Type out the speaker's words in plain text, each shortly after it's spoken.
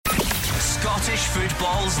Scottish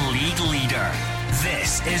football's league leader.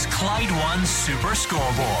 This is Clyde One's Super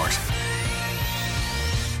Scoreboard.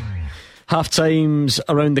 Half times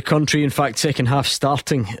around the country, in fact second half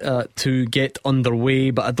starting to get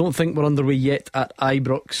underway, but I don't think we're underway yet at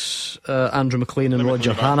Ibrox. Andrew McLean and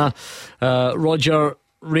Roger Hanna. Roger,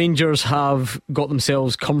 Rangers have got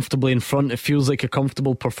themselves comfortably in front. It feels like a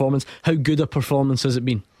comfortable performance. How good a performance has it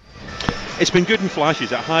been? It's been good in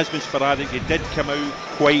flashes. It has been sporadic. It did come out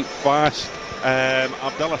quite fast.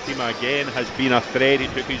 Abdallah Tima again has been a threat. He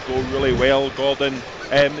took his goal really well, Gordon.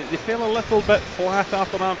 They fell a little bit flat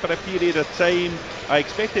after that for a period of time. I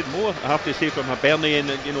expected more, I have to say, from Hibernian.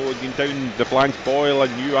 Going down the blank boil,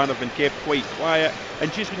 and Yuan have been kept quite quiet.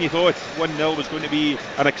 And just when you thought 1-0 was going to be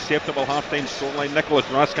an acceptable half-time scoreline, Nicholas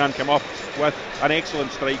Raskan came up with an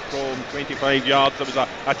excellent strike from 25 yards. There was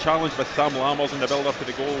a challenge with Sam Lammers in the build-up to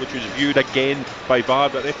the goal, which was viewed again by VAR,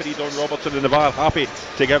 but referee Don Robertson and the VAR happy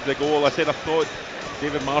to give the goal. I said I thought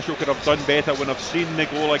David Marshall could have done better. When I've seen the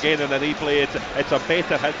goal again in the replay, it's a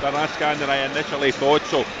better hit by Raskan than I initially thought,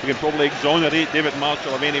 so we can probably exonerate David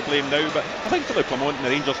Marshall of any blame now. But I think Philippe Clement and the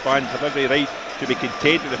Rangers fans have every right to be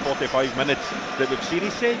content with the 45 minutes that we've seen. He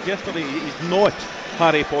said yesterday he's not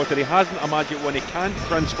Harry Potter, he hasn't a magic wand, he can't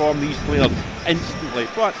transform these players instantly,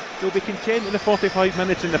 but he'll be content with the 45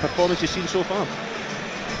 minutes and the performance he's seen so far.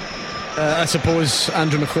 I suppose,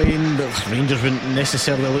 Andrew McLean, the Rangers wouldn't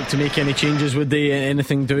necessarily look to make any changes, would they?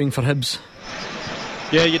 Anything doing for Hibs?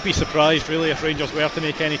 Yeah, you'd be surprised really if Rangers were to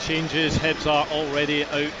make any changes. Hibs are already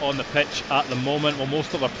out on the pitch at the moment. Well,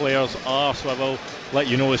 most of their players are, so I will let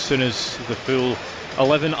you know as soon as the full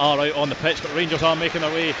 11 are out on the pitch. But Rangers are making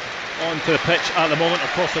their way onto the pitch at the moment.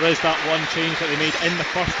 Of course, there is that one change that they made in the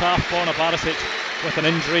first half. Borna Barisic with an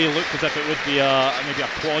injury, looked as if it would be maybe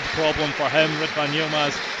a quad problem for him. Ridvan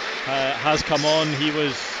Yilmaz has come on. He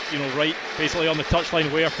was right basically on the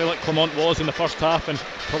touchline where Philippe Clement was in the first half, and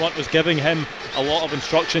Clement was giving him a lot of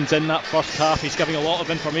instructions in that first half. He's giving a lot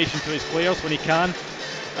of information to his players when he can.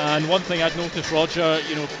 And one thing I'd noticed, Roger,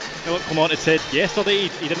 Philippe Clement had said yesterday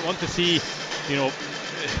he didn't want to see,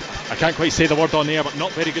 I can't quite say the word on air, but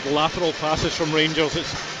not very good lateral passes from Rangers.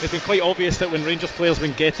 It's been quite obvious that when Rangers players have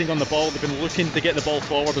been getting on the ball, they've been looking to get the ball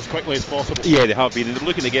forward as quickly as possible. Yeah, they have been, and they're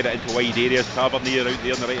looking to get it into wide areas. Tavernier out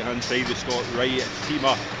there on the right hand side, the Scott right,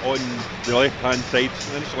 Tima on the left hand side,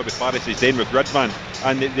 initially with Barisic, then with Ridvan,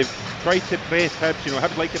 and they've tried to press Hibs.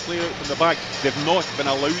 Hibs like to play out from the back. They've not been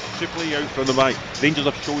allowed to play out from the back. Rangers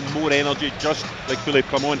have shown more energy, just like Philippe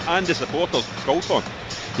Clement and the supporters called for.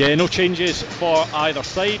 Yeah, no changes for either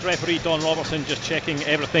side. Referee Don Robertson just checking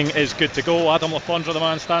everything is good to go. Adam Lafondra, the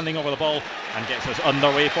man standing over the ball, and gets us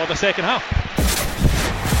underway for the second half.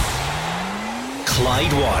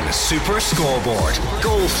 Clyde One Super Scoreboard.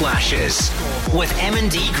 Goal flashes with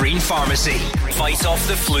M&D Green Pharmacy. Fight off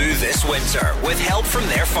the flu this winter with help from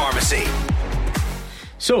their pharmacy.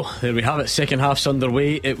 So there we have it, second half's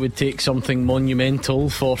underway. It would take something monumental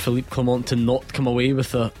for Philippe Clement to not come away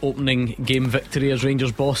with the opening game victory as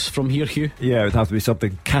Rangers boss from here, Hugh. Yeah, it would have to be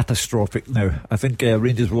something catastrophic now. I think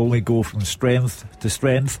Rangers will only go from strength to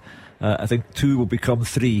strength. I think 2 will become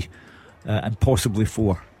 3 and possibly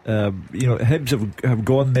 4. Hibs have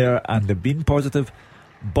gone there and they've been positive,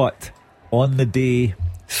 but on the day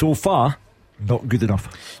so far, not good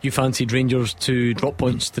enough. You fancied Rangers to drop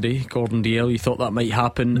points today, Gordon Dalziel. You thought that might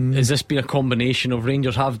happen. Has this been a combination of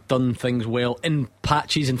Rangers have done things well in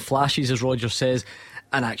patches and flashes, as Roger says,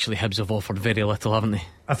 and actually Hibs have offered very little, haven't they?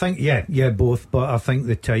 I think both, but I think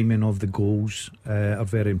the timing of the goals are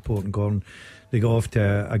very important, Gordon. They got off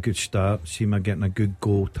to a good start, Seema getting a good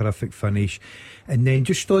goal, terrific finish, and then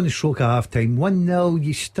just on the stroke of half time, 1-0,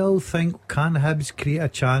 you still think, can Hibs create a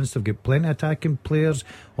chance? They've got plenty of attacking players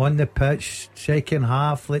on the pitch. Second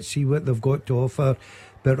half, let's see what they've got to offer.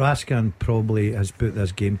 But Raskan probably has put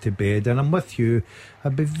this game to bed, and I'm with you,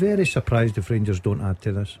 I'd be very surprised if Rangers don't add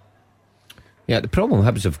to this. Yeah, the problem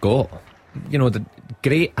Hibs have got, the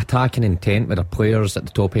great attacking intent with their players at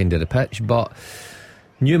the top end of the pitch, but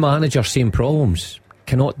new manager, same problems.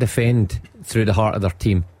 Cannot defend through the heart of their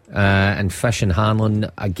team. And Fish and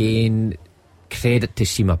Hanlon, again, credit to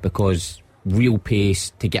Seema, because real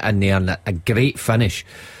pace to get in there and a great finish.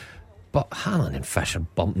 But Hanlon and Fish are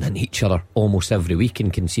bumping into each other almost every week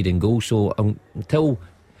and conceding goals. So until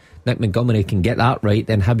Nick Montgomery can get that right,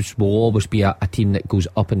 then Hibs will always be a team that goes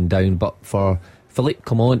up and down. But for Philippe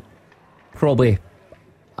Clement, probably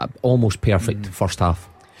almost perfect first half.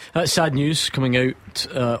 That's sad news coming out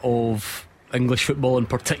of English football in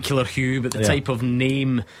particular, Hugh, but the type of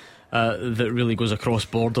name that really goes across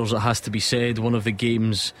borders, it has to be said. One of the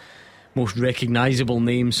games most recognisable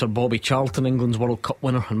name, Sir Bobby Charlton, England's World Cup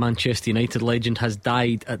winner and Manchester United legend, has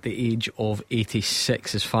died at the age of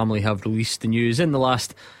 86. His family have released the news in the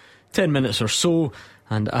last 10 minutes or so,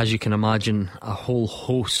 and as you can imagine, a whole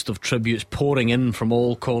host of tributes pouring in from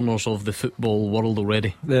all corners of the football world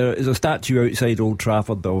already. There is a statue outside Old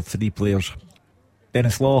Trafford of 3 players: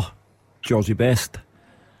 Dennis Law, Georgie Best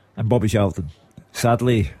and Bobby Charlton.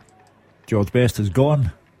 Sadly, George Best has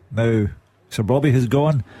gone. Now Sir Bobby has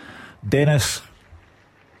gone. Dennis,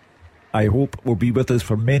 I hope, will be with us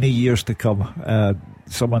for many years to come.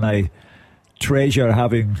 Someone I treasure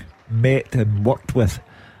having met and worked with.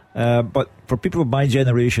 But for people of my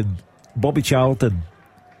generation, Bobby Charlton,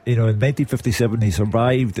 in 1957 he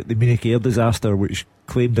survived the Munich air disaster, which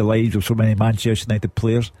claimed the lives of so many Manchester United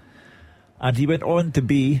players, and he went on to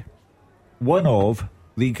be one of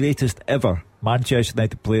the greatest ever Manchester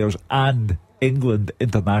United players and England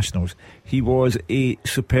internationals. He was a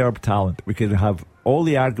superb talent. We could have all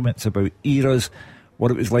the arguments about eras,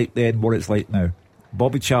 what it was like then, what it's like now.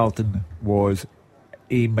 Bobby Charlton was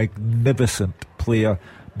a magnificent player,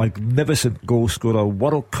 magnificent goal scorer,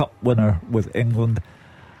 World Cup winner with England,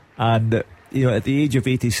 and at the age of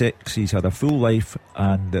 86 he's had a full life,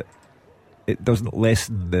 and it doesn't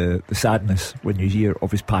lessen the sadness when you hear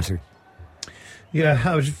of his passing. Yeah,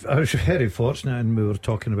 I was very fortunate, and we were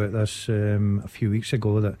talking about this a few weeks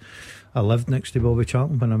ago, that I lived next to Bobby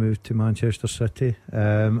Charlton when I moved to Manchester City.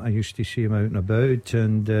 I used to see him out and about,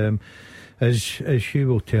 and as Hugh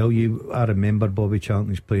will tell you, I remember Bobby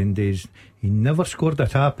Charlton's playing days. He never scored a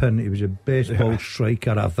tap in. He was the best ball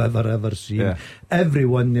striker I've ever seen. Yeah.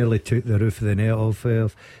 Everyone nearly took the roof of the net off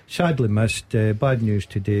of. Sadly missed. Bad news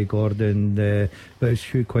today, Gordon. But as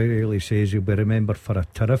Hugh quite rightly says, he'll be remembered for a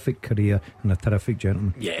terrific career and a terrific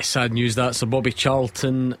gentleman. Yeah, sad news that. Sir Bobby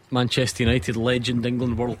Charlton, Manchester United legend,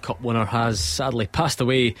 England World Cup winner, has sadly passed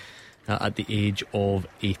away at the age of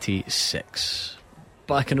 86.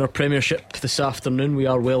 Back in our Premiership this afternoon, we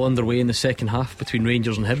are well underway in the second half between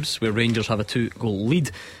Rangers and Hibs, where Rangers have a 2-goal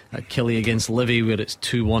lead at Killie against Livy, where it's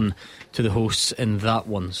 2-1 to the hosts in that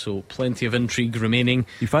one. So plenty of intrigue remaining.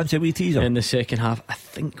 You fancy a wee teaser in the second half? I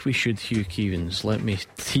think we should, Hugh Keevins. Let me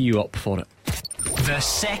tee you up for it. The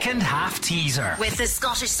second half teaser with the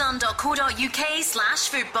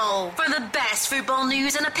scottishsun.co.uk/football for the best football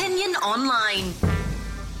news and opinion online.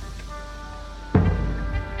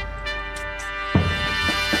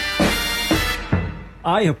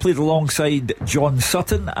 I have played alongside John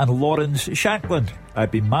Sutton and Lawrence Shankland. I've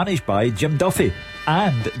been managed by Jim Duffy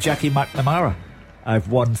and Jackie McNamara. I've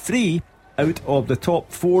won 3 out of the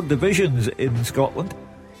top 4 divisions in Scotland.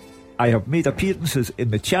 I have made appearances in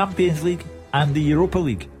the Champions League and the Europa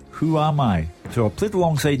League. Who am I? So I've played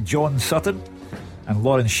alongside John Sutton and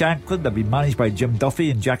Lawrence Shankland. I've been managed by Jim Duffy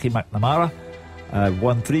and Jackie McNamara. I've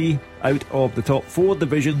won 3 out of the top 4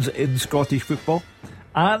 divisions in Scottish football.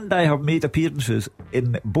 And I have made appearances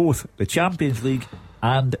in both the Champions League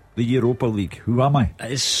and the Europa League. Who am I?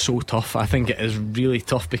 It is so tough. I think it is really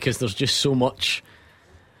tough because there's just so much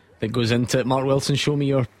that goes into it. Mark Wilson, show me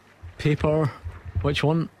your paper. Which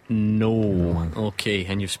one? No. Okay,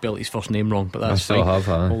 and you've spelt his first name wrong, but that's fine.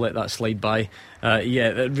 We'll let that slide by.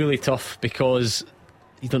 Yeah, really tough because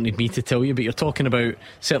you don't need me to tell you, but you're talking about,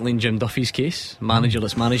 certainly in Jim Duffy's case, manager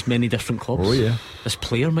that's managed many different clubs. Oh yeah. This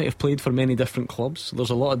player might have played for many different clubs. So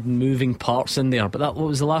there's a lot of moving parts in there. But what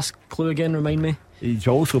was the last clue again? Remind me. He's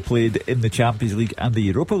also played in the Champions League and the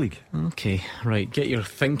Europa League. Okay, right. Get your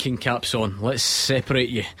thinking caps on. Let's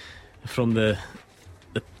separate you from the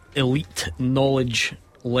elite knowledge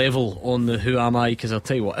level on the Who Am I? Because I'll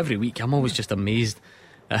tell you what, every week I'm always just amazed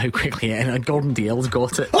at how quickly Gordon Dalziel's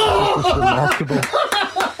got it. It's remarkable.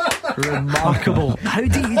 Remarkable. How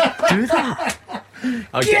do you do that?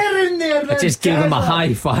 Get in there, I just gave him a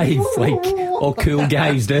high five, like all cool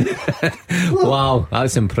guys do. Wow,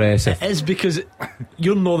 that's impressive. It is, because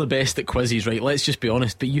you're not the best at quizzes, right? Let's just be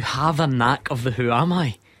honest, but you have a knack of the Who Am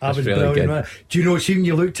I? I was really brilliant, good. man. Do you know, see, when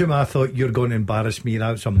you looked at me, I thought you're going to embarrass me.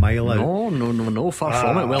 That's a mile out. No, far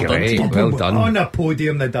from it. Well great. done. Well done. On the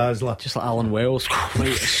podium, the Dazzler. Just like Alan Wells,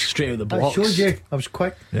 right straight out the blocks. I showed you, I was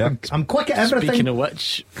quick. Yeah. I'm quick at everything. Speaking of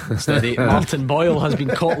which, steady, Martin Boyle has been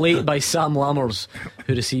caught late by Sam Lammers,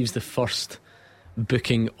 who receives the first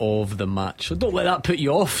booking of the match. So don't let that put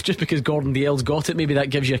you off just because Gordon Dalziel's got it. Maybe that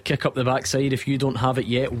gives you a kick up the backside. If you don't have it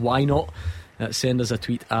yet, why not? Send us a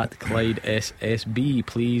tweet at Clyde SSB,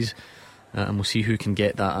 please. And we'll see who can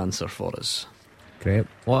get that answer for us. Great.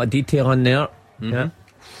 What a detail on there. Yeah.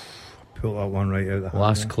 Pull that one right out the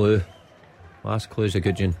Last clue. Last clue's a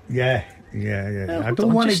good one. Yeah. I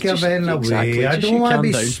don't want to give in away. Exactly. I don't want to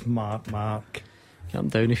be down. smart, Mark. Calm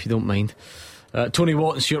down if you don't mind. Tony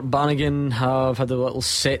Watt and Stuart Bannigan have had a little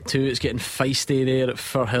set to. It's getting feisty there at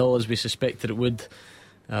Firhill, as we suspected it would.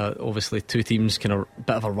 Obviously two teams kind of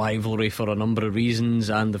bit of a rivalry for a number of reasons,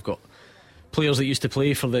 and they've got players that used to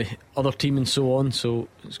play for the other team and so on, so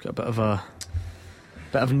it's got a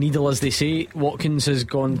bit of needle, as they say. Watkins has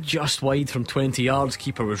gone just wide from 20 yards.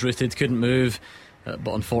 Keeper was rooted, couldn't move,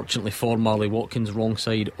 but unfortunately for Marley Watkins, wrong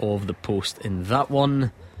side of the post in that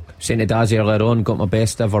one. Saying to Dazzy earlier on, got my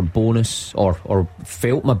best ever bonus, or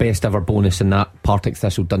felt my best ever bonus in that Partick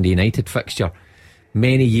Thistle Dundee United fixture.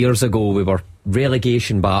 Many years ago, we were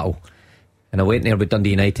relegation battle, and I went there with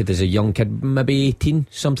Dundee United as a young kid, maybe 18,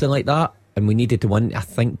 something like that, and we needed to win, I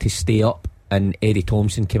think, to stay up. And Eddie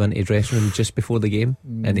Thompson came into his dressing room just before the game,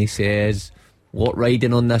 and he says, "What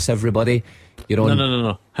riding on this, everybody? You're on."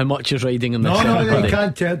 No. How much is riding on this? No, you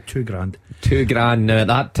can't tell. $2,000. $2,000. Now at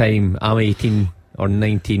that time, I'm 18 or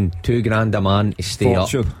 19. $2,000 a man to stay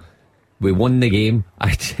Fortune. up. We won the game.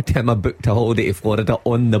 I booked a holiday to Florida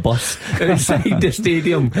on the bus outside the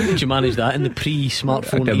stadium. How did you manage that in the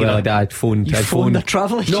pre-smartphone era? Well, I'd phoned. You phoned the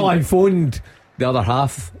travel agent? No, I phoned the other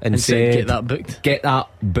half and said, "Get that booked. Get that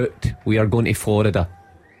booked. We are going to Florida."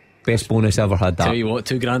 Best bonus ever had. That. Tell you what,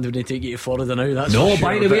 $2,000 wouldn't take you to Florida now. That's no. Sure,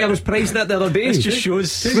 by the way, I was pricing it the other day. This just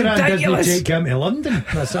shows $2,000 doesn't take him to London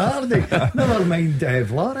on a Saturday. Never mind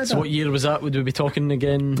Florida. So what year was that? Would we be talking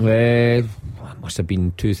again? It must have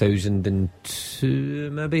been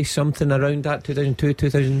 2002, maybe, something around that. 2002,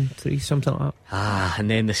 2003, something like that.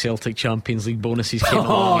 And then the Celtic Champions League bonuses came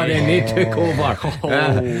along. Then they took over. I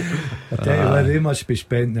tell you what, they must be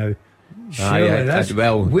spent now. They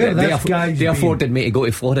afforded me to go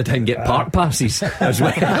to Florida and get park passes as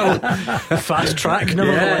well. Fast track,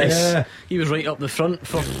 nevertheless. Yeah. He was right up the front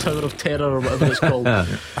for Tower of Terror or whatever it's called.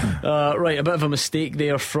 Right, a bit of a mistake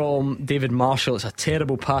there from David Marshall. It's a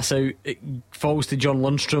terrible pass out. It falls to John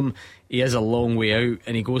Lundstrom. He is a long way out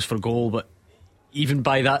and he goes for goal, but even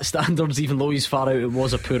by that standards, even though he's far out, it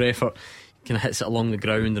was a poor effort. He kind of hits it along the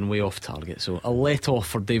ground and way off target. So a let off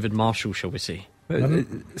for David Marshall, shall we say.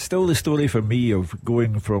 Still the story for me of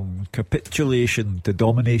going from capitulation to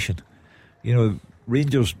domination. You know,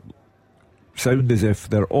 Rangers sound as if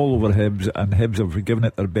they're all over Hibs, and Hibs have given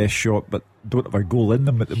it their best shot but don't have a goal in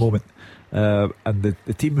them at the moment. And the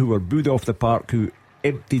team who were booed off the park, who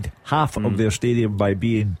emptied half of their stadium by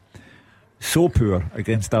being so poor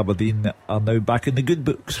against Aberdeen, are now back in the good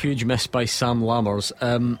books. Huge miss by Sam Lammers.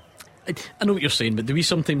 I know what you're saying, but do we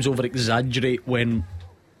sometimes over exaggerate when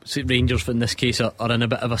Rangers in this case are in a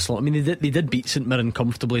bit of a slump? I mean, they did beat St Mirren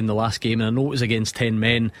comfortably in the last game, and I know it was against 10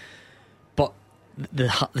 men, but the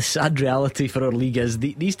sad reality for our league is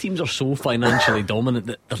these teams are so financially dominant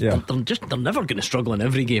that they're never going to struggle in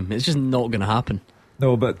every game. It's just not going to happen.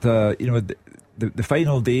 No, but you know, the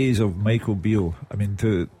final days of Michael Beale, I mean,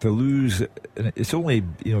 to lose, and it's only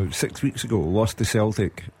 6 weeks ago, lost to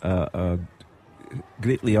Celtic,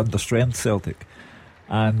 greatly understrength Celtic.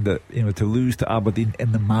 And to lose to Aberdeen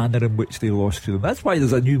in the manner in which they lost to them. That's why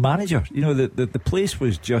there's a new manager. You know, the place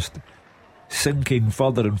was just sinking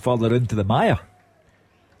further and further into the mire.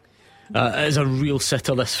 It is a real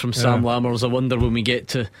sitter, this from Sam Lammers. I wonder when we get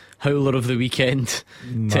to Howler of the Weekend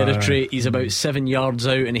territory. He's about 7 yards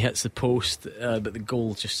out and he hits the post, but the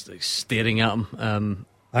goal just staring at him.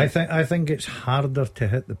 I think it's harder to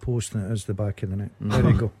hit the post than it is the back of the net. There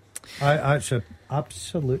you go. It's an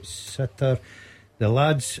absolute sitter. The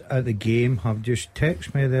lads at the game have just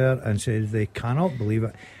texted me there and said they cannot believe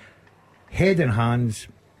it. Head and hands,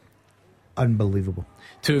 unbelievable.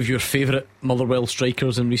 Two of your favourite Motherwell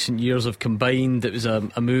strikers in recent years have combined. It was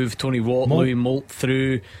a move. Tony Watt, Louis Moult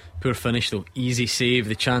through. Poor finish though. Easy save.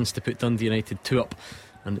 The chance to put Dundee United 2 up,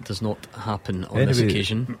 and it does not happen on this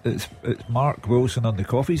occasion. It's Mark Wilson on the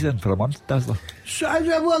coffees in for a month, Dazzler.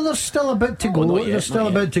 Well, there's still a bit to go. There's still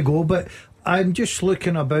a bit to go, but I'm just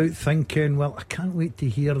looking about thinking, well, I can't wait to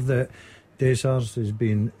hear that Desars has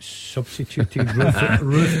been substituted.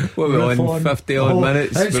 We're on 50 odd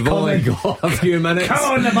minutes. We've only got a few minutes.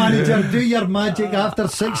 Come on, the manager, do your magic after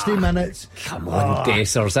 60 minutes. Come on,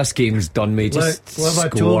 Desars, this game's done me. Just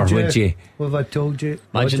score, would you? What have I told you?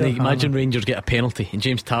 Imagine Rangers get a penalty and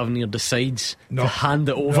James Tavernier decides to hand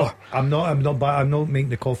it over. No, I'm not making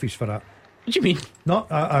the coffees for that. What do you mean? No,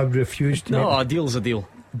 I refuse to. No, a deal's a deal.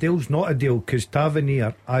 Deal's not a deal, because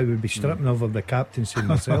Tavernier, I would be stripping over the captaincy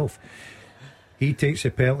myself. He takes a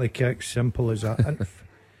penalty kick, simple as that. And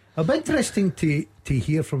it'll be interesting to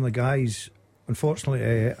hear from the guys.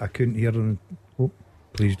 Unfortunately, I couldn't hear them. Oh,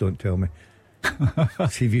 please don't tell me.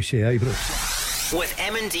 See if you say Ibrox. With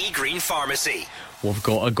M&D Green Pharmacy, we've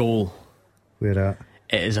got a goal. Where at?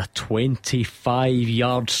 It is a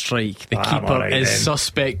 25-yard strike. The keeper is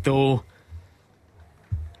suspect though.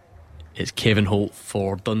 It's Kevin Holt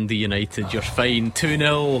for Dundee United. You're fine.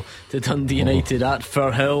 2-0 to Dundee United at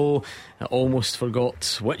Firhill. I almost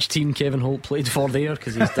forgot which team Kevin Holt played for there,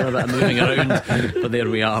 because he's done a bit of moving around. But there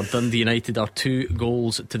we are. Dundee United are 2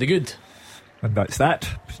 goals to the good. And that's that.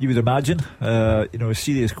 You would imagine, a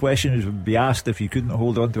serious question would be asked if you couldn't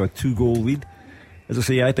hold on to a 2-goal lead. As I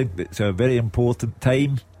say, I think it's a very important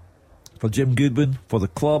time for Jim Goodwin, for the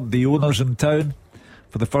club, the owners in town,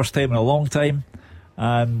 for the first time in a long time.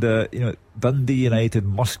 And Dundee United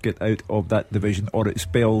must get out of that division, or it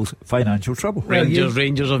spells financial trouble.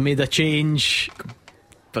 Rangers have made a change,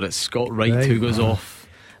 but it's Scott Wright who goes off,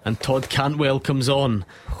 and Todd Cantwell comes on.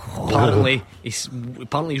 Apparently he's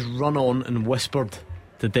run on and whispered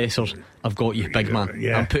to Dessers, "I've got you, big man.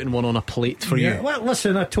 I'm putting one on a plate for you." Well,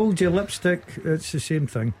 listen, I told you, lipstick, it's the same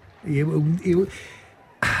thing.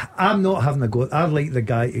 I'm not having a go. I'd like the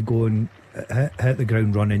guy to go and hit the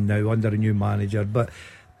ground running now under a new manager, but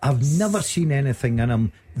I've never seen anything in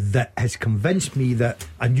him that has convinced me that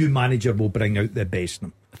a new manager will bring out the best in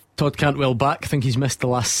him. Todd Cantwell back. I think he's missed the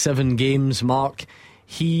last 7 games, Mark.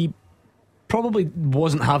 He probably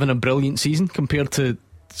wasn't having a brilliant season compared to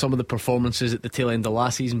some of the performances at the tail end of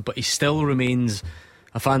last season, but he still remains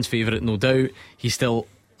a fan's favourite, no doubt. He's still,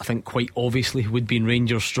 I think, quite obviously would be in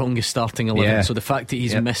Rangers' strongest starting 11. So the fact that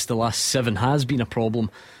he's missed the last 7 has been a problem,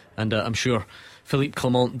 and I'm sure Philippe,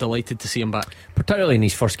 Clement delighted to see him back, particularly in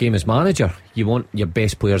his first game as manager. You want your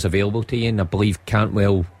best players available to you, and I believe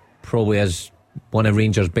Cantwell probably is one of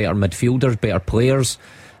Rangers' better midfielders, better players.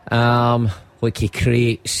 Like, he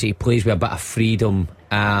creates, he plays with a bit of freedom.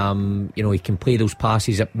 He can play those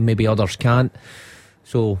passes that maybe others can't.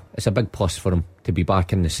 So it's a big plus for him to be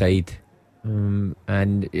back in the side.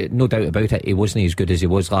 And no doubt about it, he wasn't as good as he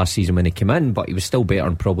was last season when he came in, but he was still better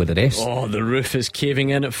than probably the rest. Oh, the roof is caving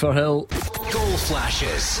in at Firhill. Goal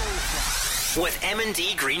flashes with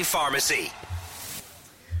M&D Green Pharmacy.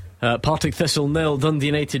 Partick Thistle 0, Dundee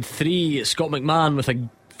United 3. Scott McMahon with a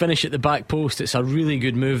finish at the back post. It's a really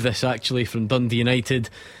good move, this, actually, from Dundee United.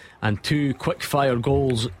 And 2 quick fire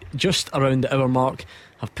goals just around the hour mark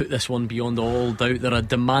have put this one beyond all doubt. They're a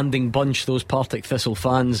demanding bunch, those Partick Thistle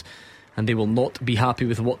fans, and they will not be happy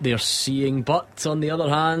with what they're seeing. But on the other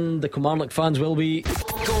hand, the Kilmarnock fans will be.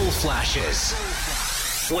 Goal flashes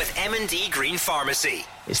with M&D Green Pharmacy.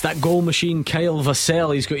 It's that goal machine, Kyle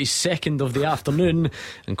Vassell. He's got his second of the afternoon,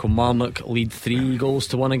 and Kilmarnock lead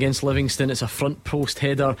 3-1 against Livingston. It's a front post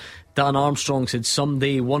header. Dan Armstrong said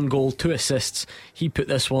someday, 1 goal, 2 assists. He put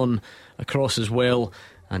this one across as well,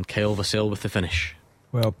 and Kyle Vassell with the finish.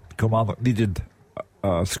 Well, Kilmarnock needed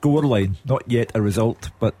a scoreline, not yet a result,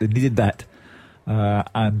 but they needed that,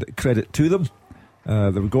 and credit to them.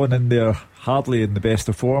 They were going in there hardly in the best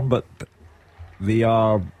of form, but they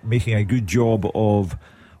are making a good job of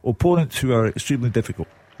opponents who are extremely difficult.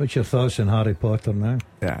 What's your thoughts on Harry Potter now?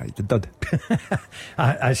 Yeah, he did.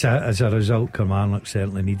 As a result, Kilmarnock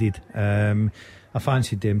certainly needed. I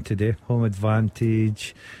fancied them today. Home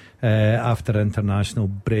advantage after international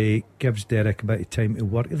break gives Derek a bit of time to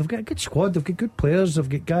work. They've got a good squad, they've got good players, they've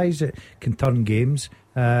got guys that can turn games.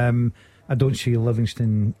 I don't see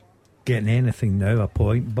Livingston getting anything now, a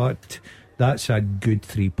point, but that's a good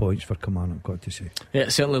 3 points for Kilmarnock, I've got to say. Yeah,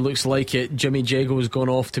 it certainly looks like it. Jimmy Jago's gone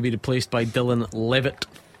off to be replaced by Dylan Levitt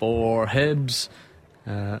for Hibs.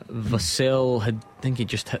 Vassell I think he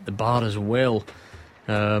just hit the bar as well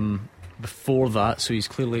before that, so he's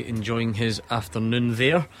clearly enjoying his afternoon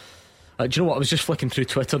there. Do you know what, I was just flicking through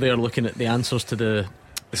Twitter there, looking at the answers to the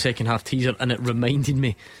second half teaser, and it reminded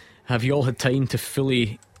me, have you all had time to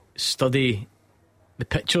fully study the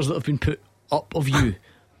pictures that have been put up of you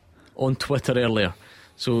on Twitter earlier?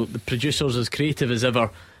 So the producers, as creative as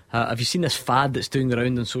ever, have you seen this fad that's doing the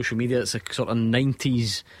round on social media? It's a sort of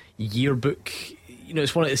 90s yearbook.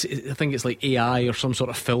 It's I think it's like AI or some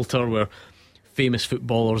sort of filter where famous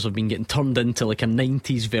footballers have been getting turned into like a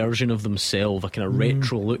 90s version of themselves, a kind of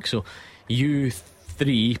retro look. So you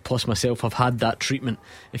 3 plus myself have had that treatment.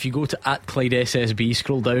 If you go to @ClydeSSB,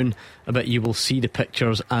 scroll down a bit, you will see the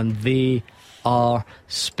pictures, and they are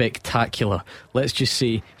spectacular. Let's just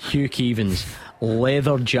say Hugh Keevins,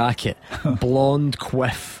 leather jacket, blonde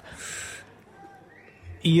quiff,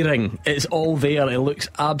 earring, it's all there. It looks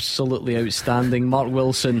absolutely outstanding. Mark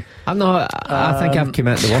Wilson, I think I've come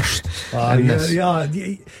out the worst.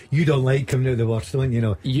 You don't like coming out the worst, don't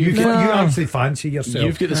you? You actually fancy yourself.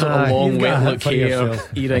 You've got the sort of long wet look hair,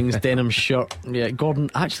 earrings, denim shirt. Yeah,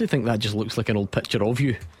 Gordon, I actually think that just looks like an old picture of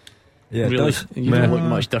you. Yeah, really, it does. you don't look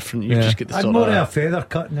much different. You've just got the sort more of a feather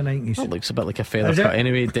cut in the 90s. That looks a bit like a feather cut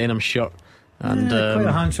anyway. Denim shirt, And quite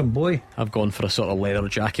a handsome boy. I've gone for a sort of leather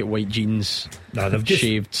jacket, white jeans, No, they've just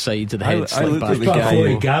shaved sides of the head, I slicked look back. at the got guy.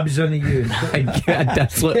 40 Gabs on you. I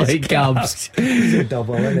did look like Gabs. He's a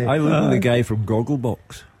double, isn't he? I look like the guy from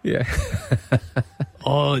Gogglebox. Yeah.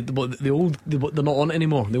 Oh, the old, they're not on it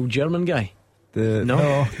anymore. The old German guy.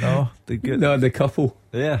 No, the good. No, the couple.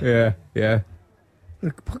 Yeah. Yeah.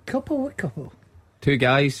 What couple? Two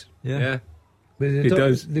guys. Yeah. With the He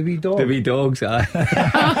does. the wee dog. The wee dogs. They're actually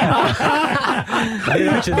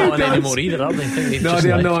not on it anymore either, are they? I think they've No, just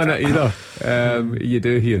they're left. not on it either. You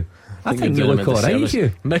do, Hugh. I think you they're look doing them a alright, disservice.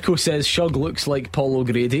 Hugh. Miko says Shug looks like Paul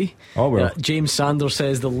O'Grady. Oh, well. James Sanders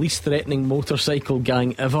says the least threatening motorcycle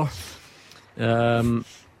gang ever.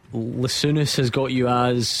 Lassunas has got you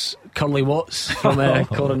as Curly Watts from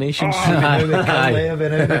Coronation Street.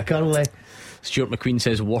 Curly. Stuart McQueen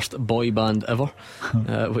says worst boy band ever,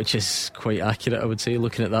 which is quite accurate, I would say,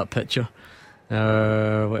 looking at that picture.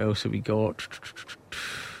 What else have we got?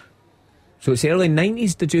 So it's early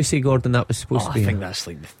 90s, did you say, Gordon, that was supposed to be? I think that's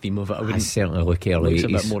like the theme of it. I I wouldn't. certainly look early Looks a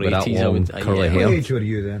 80s bit more with that 80s, I long would- curly yeah. What hair. age were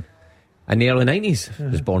you then? In the early 90s. I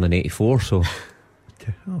was born in 84, so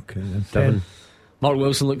Okay, then. 7. Mark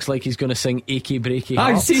Wilson looks like he's going to sing Achy Breaky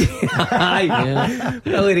I Heart. see. Aye. Yeah.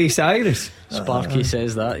 Billy Ray Cyrus. Sparky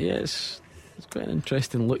says that. Yes, it's quite an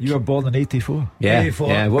interesting look. You were born in 84. Yeah. 84.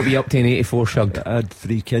 Yeah. What were you up to in 84, Shug? I had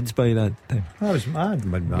 3 kids by that time. I was mad.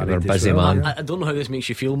 You were a busy man. I don't know how this makes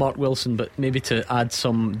you feel, Mark Wilson, but maybe to add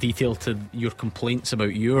some detail to your complaints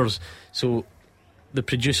about yours. So the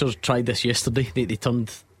producers tried this yesterday. They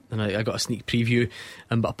turned, and I got a sneak preview,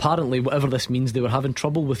 but apparently whatever this means, they were having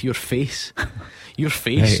trouble with your face. Your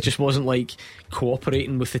face Right. just wasn't like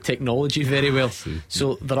cooperating with the technology very well.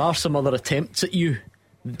 So there are some other attempts at you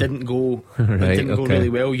that didn't go Right, didn't go okay. really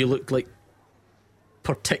well. You looked like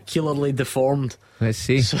particularly deformed. Let's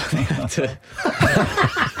see. So they had to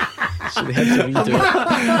so they had to redo it.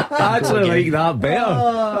 I actually like that better.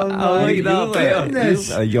 I like that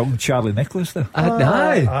better. A young Charlie Nicholas there.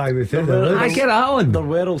 Aye. Aye, with it. I get that one. There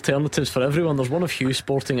were alternatives for everyone. There's one of Hugh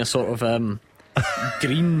sporting a sort of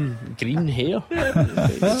green hair.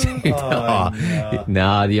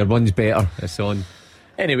 Nah, your one's better. It's on.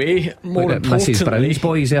 Anyway, more Look at Mrs. importantly, Brown's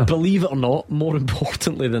boys there. believe it or not, more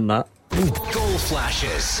importantly than that, Goal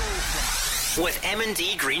flashes with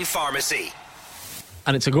M&D Green Pharmacy.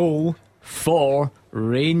 and it's a goal for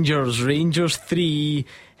Rangers. Rangers 3,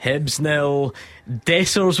 Hibs 0.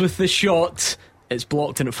 Dessers with the shot. It's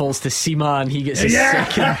blocked and it falls to Seema, and he gets his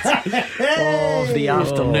second of the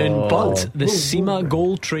afternoon. But the Seema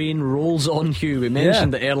goal train rolls on, Hugh. We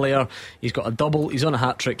mentioned it earlier. He's got a double, he's on a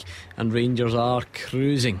hat-trick, and Rangers are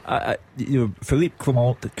cruising. Philippe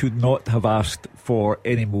Clement could not have asked for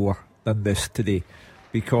any more than this today,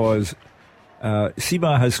 because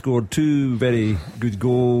Seema has scored 2 very good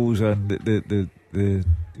goals, and the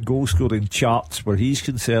goal scoring charts where he's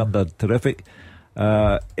concerned are terrific.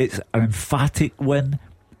 It's an emphatic win.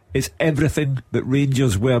 It's everything that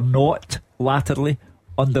Rangers were not latterly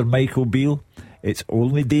under Michael Beale. It's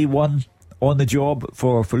only day 1 on the job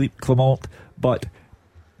for Philippe Clement, but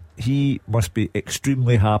he must be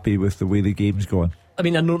extremely happy with the way the game's gone. I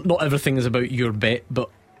mean, I know not everything is about your bet, but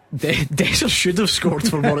Desser should have scored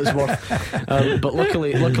for what it's worth. But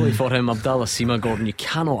luckily for him, Abdallah Seema, Gordon, you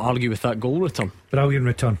cannot argue with that goal return. Brilliant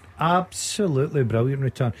return. Absolutely brilliant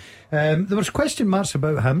return. There was question marks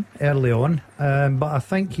about him early on, but I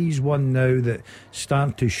think he's one now that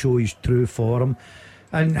starting to show his true form.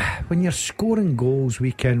 And when you're scoring goals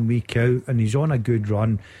week in, week out, and he's on a good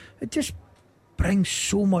run, it just brings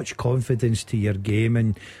so much confidence to your game,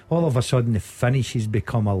 and all of a sudden the finishes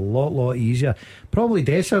become a lot easier. Probably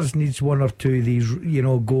Dessers needs 1 or 2 of these,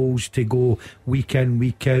 goals to go week in,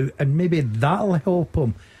 week out, and maybe that'll help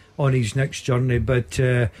him on his next journey. But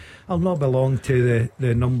I'll not belong to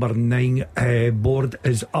the number 9 board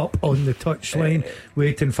is up on the touchline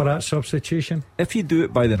waiting for that substitution. If you do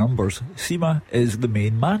it by the numbers, Seema is the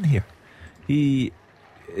main man here. He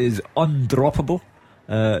is undroppable.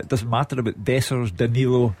 It doesn't matter about Dessers,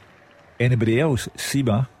 Danilo, anybody else.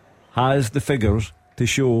 Seema has the figures to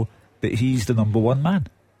show that he's the number 1 man.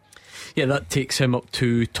 Yeah, that takes him up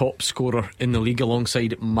to top scorer in the league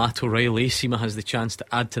alongside Matt O'Reilly. Seema has the chance to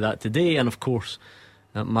add to that today, and of course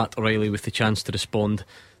Matt O'Reilly with the chance to respond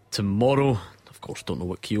tomorrow. Of course, don't know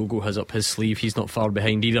what Kyogo has up his sleeve. He's not far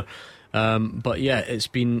behind either. But yeah, it's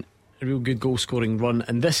been a real good goal scoring run,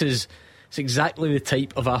 and it's exactly the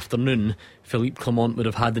type of afternoon Philippe Clement would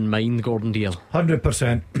have had in mind, Gordon Dalziel.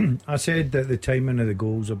 100%. I said that the timing of the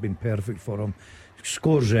goals have been perfect for him.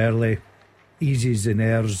 Scores early, eases the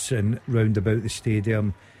nerves and round about the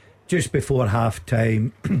stadium just before half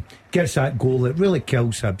time. Gets that goal that really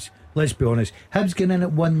kills Hibs. Let's be honest. Hibs getting in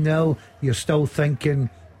at 1-0, you're still thinking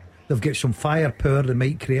they've got some firepower, they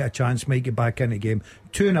might create a chance, might get back in the game.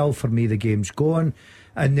 2-0 for me, the game's gone.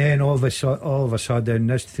 And then all of a sudden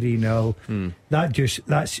this 3-0,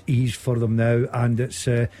 that's ease for them now, and it's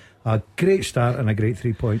a great start and a great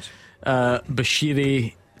 3 points.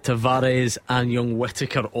 Bashiri, Tavares and young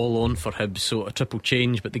Whittaker all on for Hibs, so a triple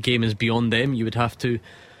change, but the game is beyond them, you would have to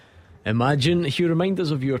imagine. Hugh, remind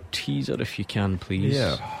us of your teaser if you can, please.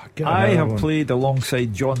 I have played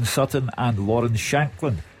alongside John Sutton and Lawrence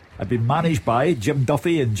Shanklin. I've been managed by Jim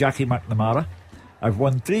Duffy and Jackie McNamara. I've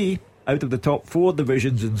won 3 out of the top 4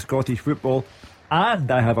 divisions in Scottish football, and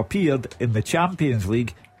I have appeared in the Champions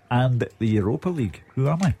League and the Europa League. Who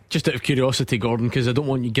am I? Just out of curiosity, Gordon, because I don't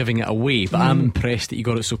want you giving it away, but I'm impressed that you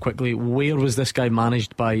got it so quickly. Where was this guy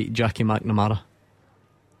managed by Jackie McNamara?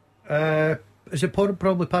 Is it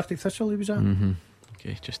probably Partick Thistle he was at?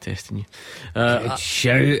 Okay, just testing you. Good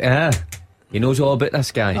shout. He knows all about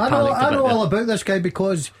this guy. I know all about this guy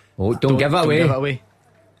because don't give it away.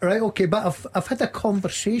 Right, okay, but I've had a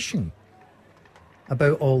conversation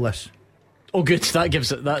about all this. Oh, good. That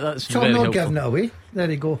gives it. That's so very I'm not helpful. giving it away. There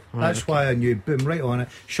you go. Right, that's why I knew. Boom, right on it.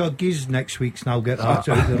 Shuggies next week's, and I'll get that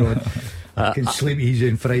out the road. I can sleep easy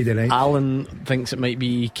on Friday night. Alan thinks it might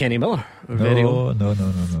be Kenny Miller. No.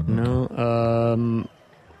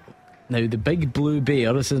 Now the Big Blue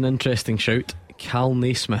Bear. This is an interesting shout. Cal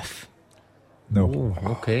Naismith. No.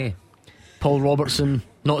 Oh, okay. Paul Robertson.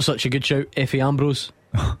 Not such a good shout. Effie Ambrose.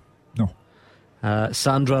 No.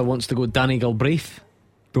 Sandra wants to go Danny Galbraith.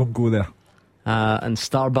 Don't go there. And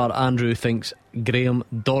Starbar Andrew thinks Graham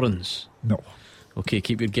Dorrans. No. Okay,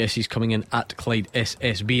 keep your guesses coming in at Clyde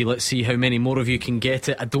SSB. Let's see how many more of you can get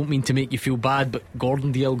it. I don't mean to make you feel bad, but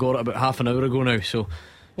Gordon Dalziel got it about half an hour ago now, so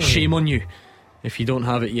shame on you if you don't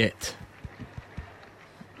have it yet.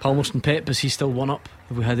 Palmerston Pep, is he still one up?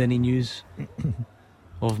 Have we had any news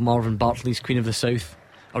of Marvin Bartley's Queen of the South?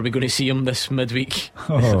 Are we going to see him this midweek?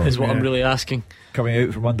 Is what I'm really asking. Coming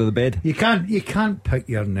out from under the bed. You can't pick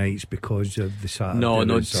your nights because of the Saturday. No.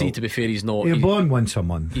 result. See, to be fair, he's not. You're born once a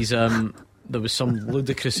month. He's there was some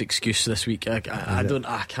ludicrous excuse this week. I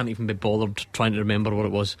can't even be bothered trying to remember what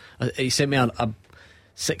it was. He sent me a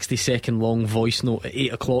 60-second long voice note at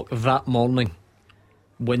 8 o'clock that morning,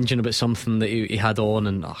 whinging about something that he had on,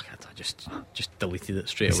 and I just deleted it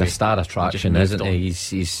straight away. He's a star attraction, isn't he?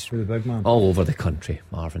 He's the big man. all over the country,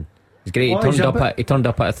 Marvin. He's great. He turned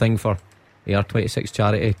up at a thing for the R26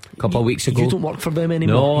 charity a couple of weeks ago. You don't work for them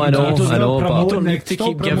anymore. No, I know, but you don't need to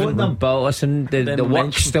keep giving them. But listen, the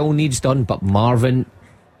work still needs done. But Marvin,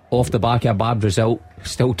 off the back of a bad result,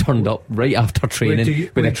 still turned up right after training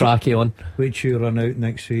with a trackie on. Wait till you run out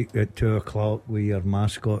next week at 2 o'clock with your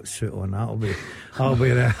mascot suit on. That'll be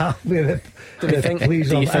the Do you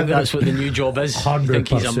think that's what the new job is? 100%. You think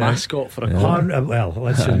he's a mascot for a club? Well,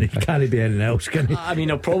 listen, he can't be anything else, can he? I mean,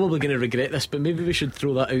 I'm probably going to regret this, but maybe we should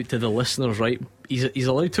throw that out to the listeners, right? He's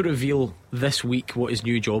allowed to reveal this week what his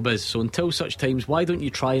new job is. So until such times, why don't you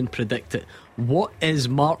try and predict it? What is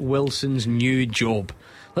Mark Wilson's new job?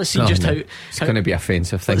 Let's see how it's going to be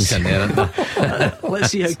offensive things in there, isn't there?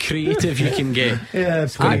 Let's see how creative you can get. Yeah,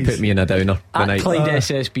 it's going to put me in a downer at Clyde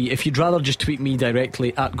SSB. If you'd rather just tweet me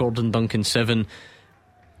directly at Gordon Duncan 7.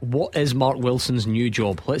 What is Mark Wilson's new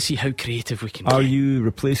job? Let's see how creative we can get. Are you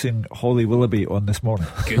replacing Holly Willoughby on this morning?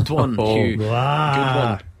 Good one, Hugh.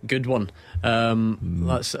 Wow. Good one.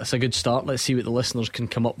 That's a good start. Let's see what the listeners can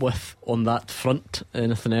come up with on that front.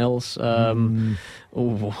 Anything else?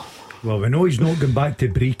 Well, we know he's not going back to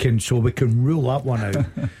Brecon, so we can rule that one out.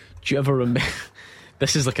 Do you ever remember?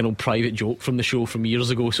 This is like an old private joke from the show from years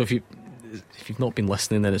ago, so if you've not been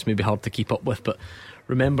listening, then it's maybe hard to keep up with. But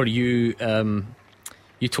remember, you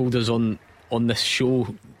told us on this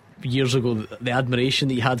show years ago the admiration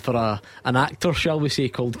that you had for an actor, shall we say,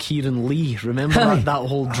 called Kieran Lee. Remember that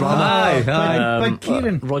whole drama? Big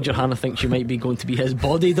Kieran. Roger Hannah thinks you might be going to be his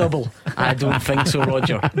body double. I don't think so,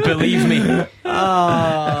 Roger. Believe me.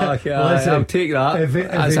 I'll take that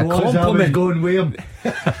as a compliment. I was going with him.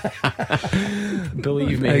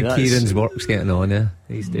 Believe me, Kieran's work's getting on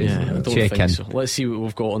these days. I don't think so. Let's see what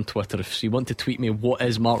we've got on Twitter. If you want to tweet me what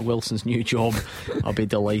is Mark Wilson's new job, I'll be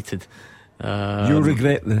delighted. You'll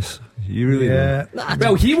regret this. You really will.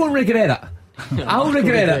 Well, he won't regret it. I'll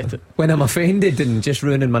regret it when I'm offended and just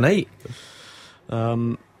ruining my night.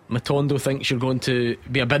 Matondo thinks you're going to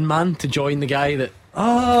be a bin man to join the guy that.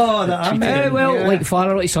 Like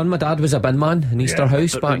father, like son, my dad was a bin man in Easter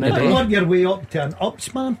House back in the day. You want your way up to an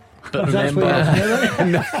ups man. But remember,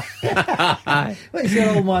 what's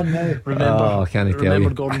your old man now? Remember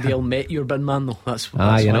Gordon Dalziel met your bin man though. That's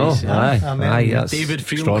you know. That's David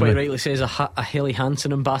Friel quite rightly says a Helly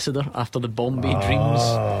Hansen ambassador after the Bombay Dreams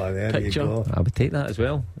picture. I would take that as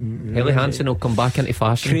well. Helly Hansen will come back into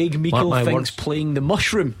fashion. Craig Meikle thinks playing the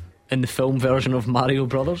mushroom in the film version of Mario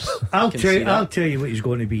Brothers. I'll tell you what he's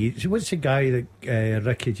going to be. What's the guy that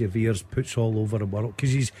Ricky Gervais puts all over the world?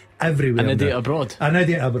 Because he's everywhere. An Idiot Abroad.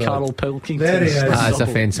 Carl Pilkington. There he is. That's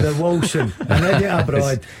offensive. The Wilson. An Idiot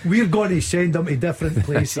Abroad. We're going to send him to different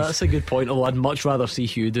places. That's a good point. Although I'd much rather see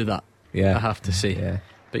Hugh do that. Yeah, I have to say. Yeah.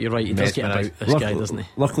 But you're right, he does get about this guy, doesn't he?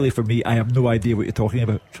 Luckily for me, I have no idea what you're talking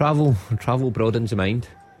about. Travel broadens the mind.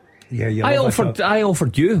 Yeah, I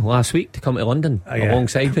offered you last week to come to London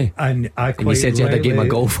alongside me, and you said you had a game of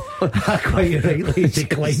golf. I quite rightly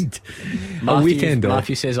declined.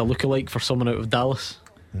 Matthew says a lookalike for someone out of Dallas.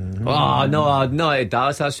 Oh no, not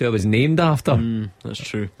Dallas. That's who I was named after. That's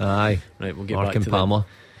true. Aye, right. We'll get Mark back and to Palmer. them.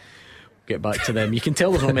 Get back to them. You can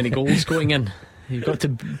tell there's not many goals going in. You've got to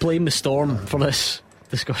blame the Storm for this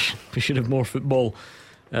discussion. We should have more football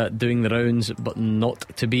doing the rounds, but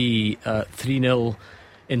not to be. 3-0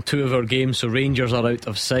 in two of our games, so Rangers are out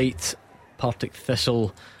of sight. Partick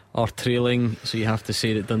Thistle are trailing, so you have to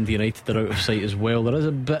say that Dundee United are out of sight as well. There is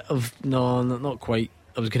a bit of not quite.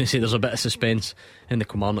 I was going to say there's a bit of suspense in the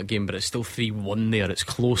Kilmarnock game, but it's still 3-1 there. It's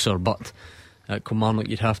closer, but at Kilmarnock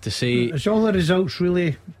you'd have to say. Is all the results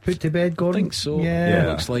really put to bed, Gordon? I think so. Yeah.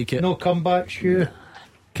 Looks like it. No comebacks, Hugh.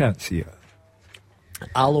 Can't see it.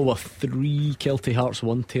 Alloa 3, Kelty Hearts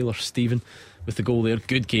 1. Taylor Stephen with the goal there.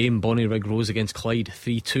 Good game. Bonnyrigg Rose against Clyde,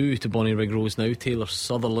 3-2 to Bonnyrigg Rose now. Taylor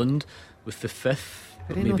Sutherland with the 5th.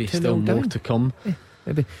 Maybe still more to come.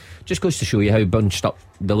 Maybe just goes to show you how bunched up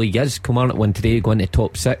the league is. Kilmarnock won today, going to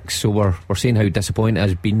top 6, so we're seeing how disappointing it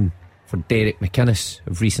has been for Derek McInnes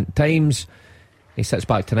of recent times. He sits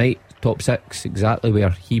back tonight, top 6, exactly where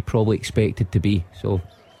he probably expected to be. So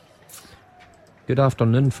good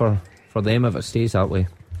afternoon for them if it stays that way.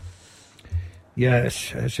 Yeah,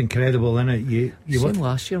 it's incredible, isn't it? You same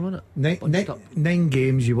last year, wasn't it? 9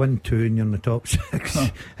 games, you win 2 and you're in the top 6.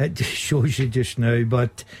 It just shows you just now.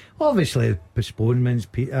 But obviously postponements,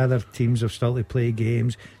 other teams have started to play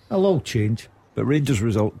games. It'll all change. But Rangers'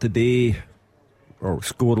 result today, or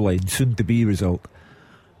scoreline, soon to be result,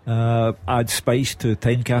 adds spice to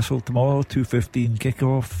Tynecastle tomorrow. 2:15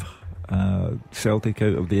 kickoff. Celtic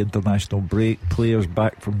out of the international break, players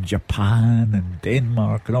back from Japan and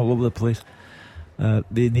Denmark and all over the place.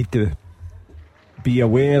 They need to be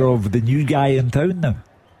aware of the new guy in town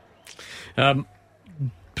now.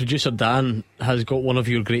 Producer Dan has got one of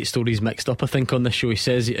your great stories mixed up, I think, on this show. He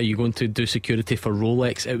says, are you going to do security for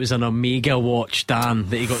Rolex? It was an Omega watch, Dan,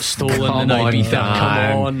 that he got stolen in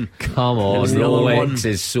Ibiza. Come on, Rolex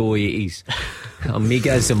is so 80s.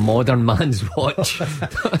 Omega is a modern man's watch.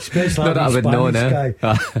 Especially not that I would know now.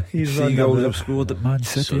 Seagulls have scored at Man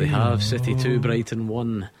City. So they have. City 2, Brighton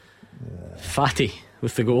 1. Fatty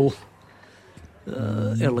with the goal.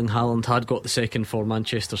 Erling Haaland had got the second for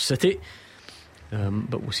Manchester City,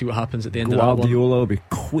 but we'll see what happens at the end of that one. Guardiola will be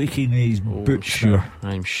quaking his boots. Sure.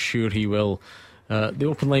 I'm sure he will. The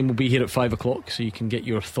open line will be here at 5 o'clock, so you can get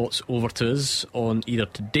your thoughts over to us on either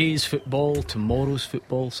today's football, tomorrow's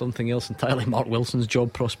football, something else entirely, Mark Wilson's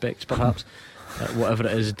job prospects perhaps. Whatever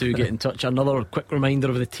it is, do get in touch. Another quick reminder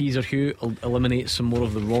of the teaser, Hugh. Eliminate some more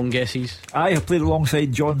of the wrong guesses. I have played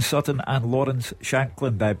alongside John Sutton and Lawrence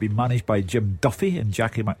Shankland. I've been managed by Jim Duffy and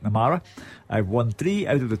Jackie McNamara. I've won 3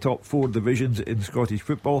 out of the top 4 divisions in Scottish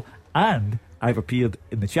football, and I've appeared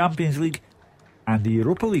in the Champions League and the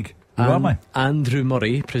Europa League. Who am I? Andrew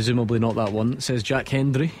Murray, presumably not that one, says Jack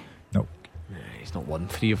Hendry. No. He's not won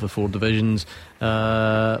 3 of the 4 divisions.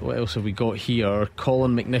 What else have we got here?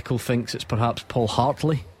 Colin McNichol thinks it's perhaps Paul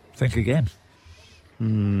Hartley. Think again.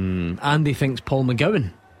 Andy thinks Paul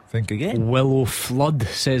McGowan. Think again. Willow Flood,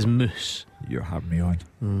 says Moose. You have me on.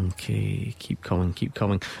 Okay, keep coming.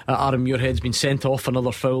 Aaron Muirhead's been sent off,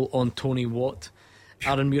 another foul on Tony Watt.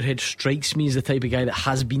 Aaron Muirhead strikes me as the type of guy that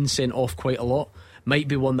has been sent off quite a lot. Might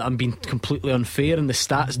be one that I'm being completely unfair and the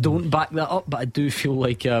stats don't back that up, but I do feel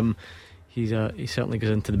like he certainly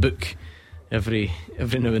goes into the book every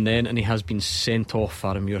now and then, and he has been sent off,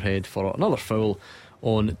 Aaron Muirhead, for another foul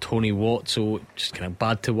on Tony Watt. So just kind of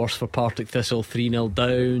bad to worse for Partick Thistle.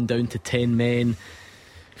 3-0 down to 10 men.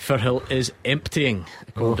 Firhill is emptying,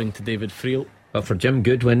 according to David Friel. But for Jim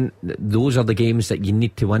Goodwin, those are the games that you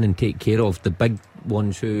need to win and take care of. The big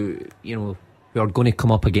ones who are going to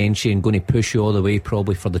come up against you and going to push you all the way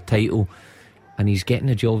probably for the title, and he's getting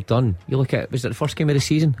the job done. You look at, was it the first game of the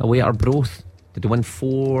season away at Arbroath? Did they win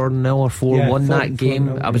 4-0 or 4-1 that game?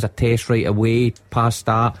 4-0, That was a test right away past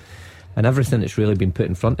that, and everything that's really been put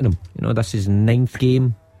in front of them. This is 9th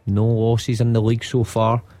game, no losses in the league so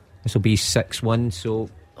far. This will be 6-1, so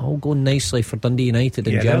all going nicely for Dundee United.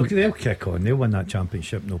 And they'll kick on. They'll win that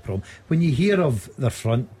championship, no problem. When you hear of their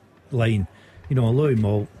front line, Louis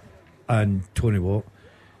Malt and Tony Watt,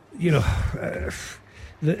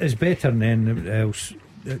 it's better than anything else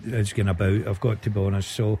is going about, I've got to be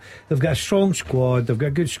honest. So they've got a strong squad, they've got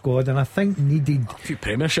a good squad, and I think needed a few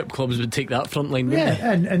Premiership clubs would take that front line, wouldn't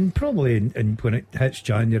they? and probably when it hits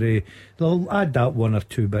January they'll add that one or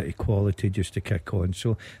two bit of quality just to kick on.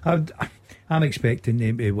 So I'm expecting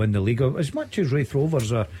them to win the league. As much as Wraith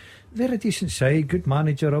Rovers are, they're a decent side, good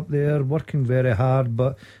manager up there, working very hard,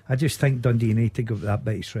 but I just think Dundee United got that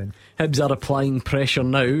bit of strength. Hibs are applying pressure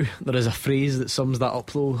now. There is a phrase that sums that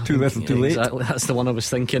up, though. Too little, too late. Exactly, that's the one I was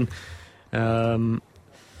thinking. Certainly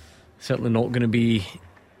not going to be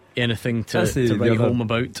anything to write home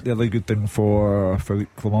about. The other good thing for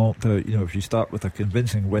Philippe Clement, if you start with a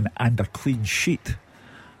convincing win and a clean sheet,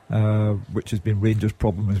 which has been Rangers'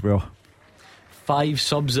 problem as well. 5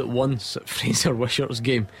 subs at once at Fraser Wishart's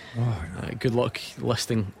game. Good luck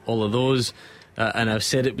listing all of those. And I've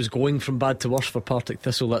said it was going from bad to worse for Partick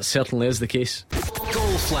Thistle. That certainly is the case.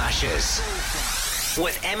 Goal flashes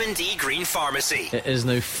with M&D Green Pharmacy. It is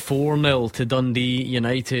now 4-0 to Dundee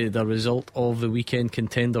United, a result of the weekend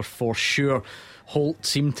contender for sure. Holt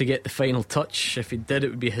seemed to get the final touch. If he did, it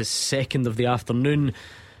would be his second of the afternoon.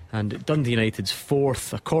 And Dundee United's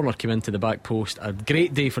 4th. A corner came into the back post. A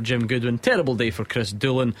great day for Jim Goodwin, terrible day for Chris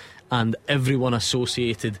Doolan and everyone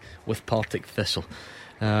associated with Partick Thistle.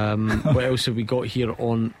 What else have we got here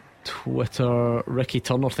on Twitter? Ricky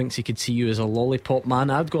Turner thinks he could see you as a lollipop man.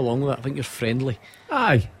 I'd go along with that. I think you're friendly.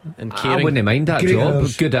 Aye, and caring. I wouldn't mind that Great job.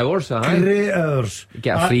 hours. Good hours, aye. Great hours.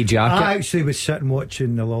 Get a free jacket. I actually was sitting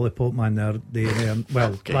watching the Lollipop Man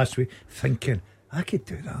last week, thinking I could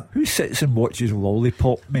do that. Who sits and watches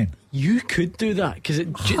Lollipop Men? You could do that because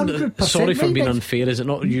 100% sorry for being right. unfair. Is it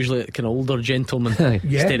not usually kind of older gentlemen?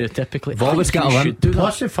 Yeah. Stereotypically, You've always got to you learn. should do that.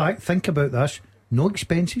 Plus the fact, think about this: no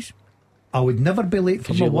expenses. I would never be late for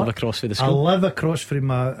Because my you live work. across from the I school. live across from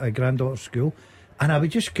my granddaughter's school, and I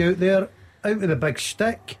would just go out there, out with a big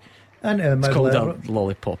stick, into the It's middle called of a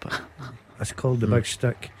lollipop. It's called the big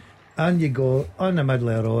stick. And you go on the middle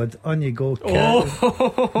of the road, on you go.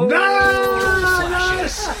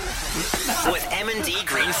 Flashes with M&D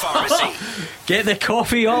Green Pharmacy. Get the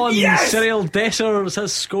coffee on. Yes! Cyril Dessers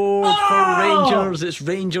has scored for Rangers. It's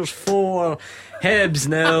Rangers 4, Hibs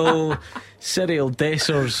 0. Cyril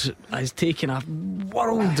Dessers has taken a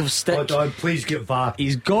world of stick. Hold on, please get VAR.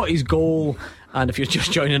 He's got his goal. And if you're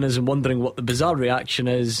just joining us and wondering what the bizarre reaction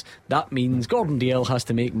is, that means Gordon Dalziel has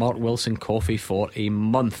to make Mark Wilson coffee for a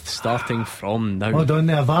month starting from now. Hold on,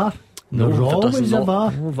 there, VAR. There's there always does a not-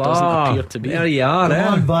 VAR. Doesn't appear to be. There you are.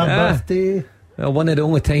 Come on, VAR birthday. Well, one of the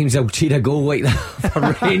only times I'll cheat a goal like that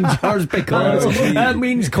for Rangers because that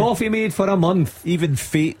means coffee made for a month. Even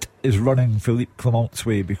fate is running Philippe Clement's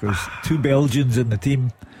way because 2 Belgians in the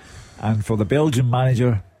team, and for the Belgian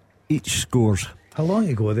manager, each scores. How long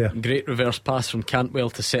ago there? Great reverse pass from Cantwell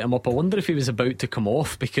to set him up. I wonder if he was about to come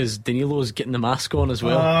off because Danilo's getting the mask on as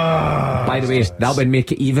well. By the way, that would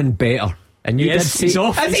make it even better. And you Yes, did say he's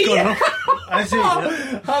off. Is He's he? gone off. Is it?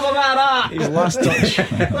 How about that? His last touch.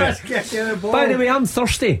 Let's get you the ball. By the way, I'm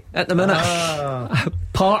thirsty at the minute.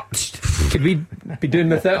 Parched. Could we be doing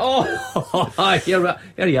without?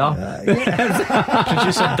 Here you are.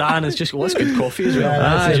 Producer Dan has just. Well, that's good coffee as well.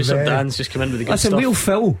 Yeah, Producer that's it, Dan's just come in with the good Listen, stuff. we'll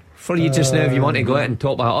fill for you just now if you want to go out and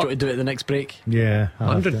top that Do you want up. to do it at the next break? Yeah,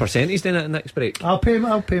 100% he's doing it at the next break. I'll pay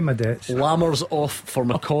my debts. Lammers off for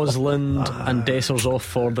McCausland and Dessers off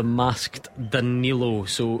for the masked Danilo.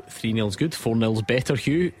 So 3-0's good, 4-0's better.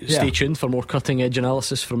 Hugh, stay tuned for more cutting edge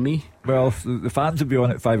analysis from me. Well, the fans will be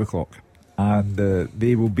on at 5 o'clock, and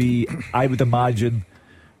they will be, I would imagine,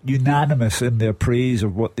 unanimous in their praise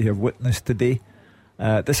of what they have witnessed today.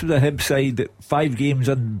 This was a Hibs side that 5 games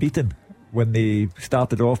unbeaten when they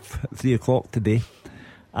started off at 3 o'clock today,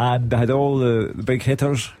 and they had all the big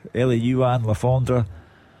hitters: Elie Youan, Lafondra,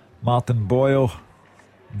 Martin Boyle,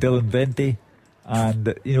 Dylan Vente,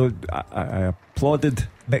 and I applauded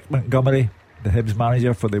Mick Montgomery, the Hibs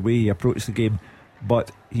manager, for the way he approached the game,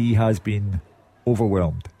 but he has been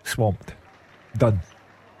overwhelmed, swamped, done.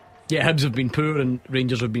 Yeah, Hibs have been poor and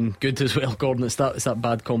Rangers have been good as well, Gordon. It's that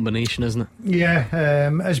bad combination, isn't it? Yeah,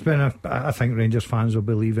 it's been I think Rangers fans will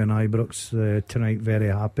be leaving Ibrox tonight very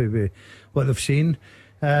happy with what they've seen.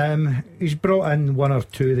 He's brought in one or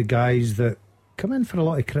two of the guys that come in for a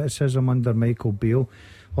lot of criticism under Michael Beale.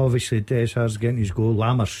 Obviously Dessers getting his goal.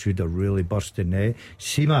 Lammers should have really burst in net.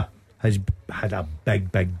 Sima has had a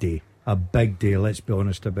big day. A big day, let's be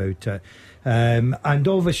honest about it. And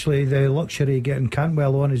obviously the luxury of getting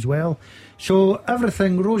Cantwell on as well. So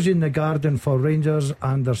everything rose in the garden for Rangers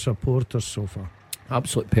and their supporters so far.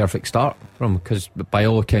 Absolute perfect start from, because by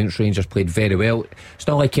all accounts Rangers played very well. It's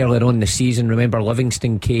not like earlier on in the season. Remember,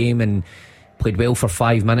 Livingston came and played well for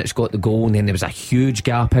 5 minutes, got the goal, and then there was a huge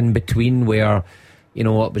gap in between where, you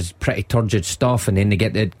know, it was pretty turgid stuff, and then they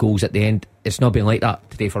get the goals at the end. It's not been like that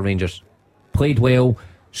today for Rangers. Played well,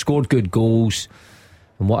 scored good goals,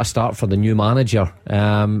 and what a start for the new manager.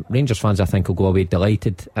 Rangers fans, I think, will go away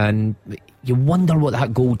delighted. And you wonder what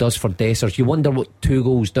that goal does for Dessers. You wonder what 2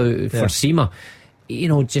 goals do for Sima. You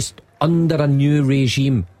know, just under a new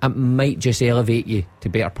regime, it might just elevate you to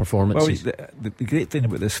better performances. Well, the great thing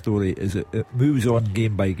about this story is it moves on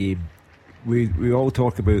game by game. We all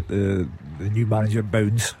talk about the new manager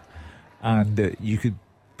bounce, and you could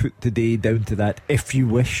put today down to that if you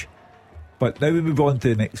wish. But now we move on to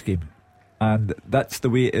the next game, and that's the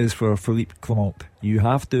way it is for Philippe Clement. You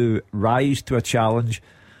have to rise to a challenge,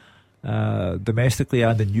 domestically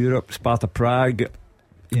and in Europe. Sparta Prague,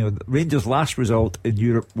 you know, Rangers' last result in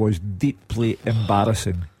Europe was deeply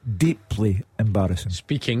embarrassing. Deeply embarrassing.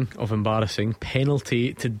 Speaking of embarrassing,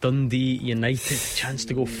 penalty to Dundee United, chance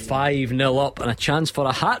to go 5-0 up, and a chance for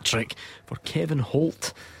a hat-trick for Kevin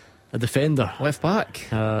Holt, a defender, left back.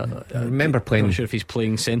 I remember playing. I'm not sure if he's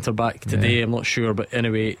playing centre back today. I'm not sure, but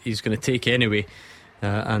anyway, he's going to take it anyway.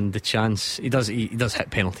 And the chance, he does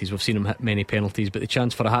hit penalties. We've seen him hit many penalties, but the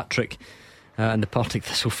chance for a hat-trick. And the Partick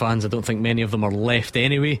Thistle fans, I don't think many of them are left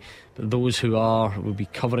anyway, but those who are will be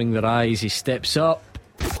covering their eyes. He steps up.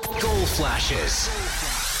 Goal flashes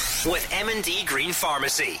with M&D Green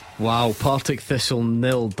Pharmacy. Wow, Partick Thistle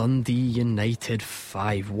 0, Dundee United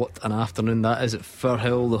 5. What an afternoon that is at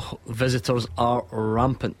Firhill. The visitors are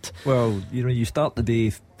rampant. Well, you know, you start the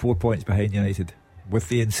day 4 points behind United, with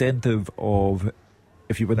the incentive of,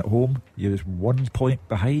 if you win at home, you're just 1 point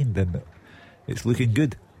behind, and it's looking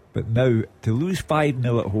good. But now to lose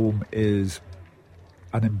 5-0 at home is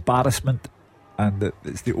an embarrassment, and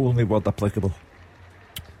it's the only word applicable.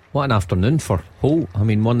 What an afternoon for Holt. I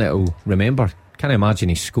mean, one that I'll remember. Can't imagine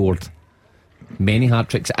he scored many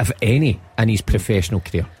hat-tricks, if any, in his professional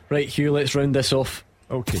career. Right, Hugh, let's round this off.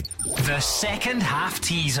 Okay. The second half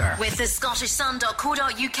teaser with the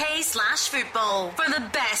scottishsun.co.uk/football for the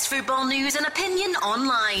best football news and opinion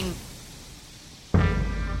online.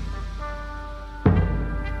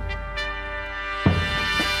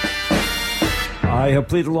 I have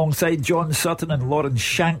played alongside John Sutton and Lawrence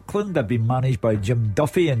Shankland. I've been managed by Jim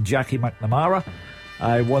Duffy and Jackie McNamara.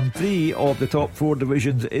 I won 3 of the top 4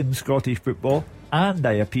 divisions in Scottish football, and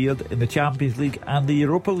I appeared in the Champions League and the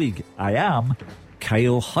Europa League. I am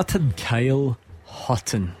Kyle Hutton. Kyle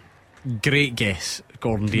Hutton. Great guess,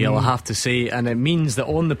 Gordon Dalziel, I have to say. And it means that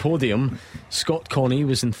on the podium, Scott Connie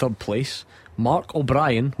was in 3rd place, Mark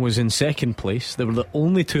O'Brien was in 2nd place. They were the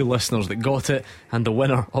only 2 listeners that got it, and the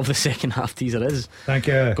winner of the second half teaser is, thank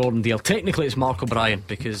you, Gordon Dalziel. Technically it's Mark O'Brien,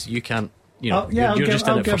 because you can't, you know, you're just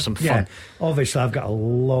in it for some fun. Yeah, obviously I've got a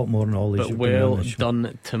lot more knowledge. But well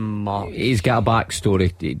done to Mark. He's got a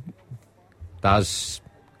backstory. Daz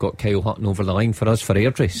got Kyle Hutton over the line for us for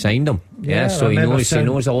Airdrie, signed him. Yeah, so he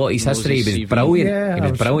knows a lot of his history. He was brilliant. Yeah, he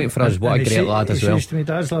was brilliant for us. What a great lad as well. He says to me,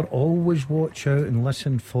 Dazzler, always watch out and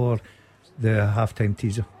listen for the half-time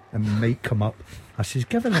teaser, and might come up. I says,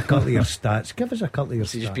 give us a couple of your stats. Give us a couple of your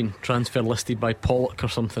stats. He's been transfer listed by Pollock or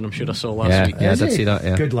something, I'm sure I saw last week. Yeah, I did see that.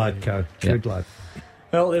 Yeah. Good lad, Cow. Good lad.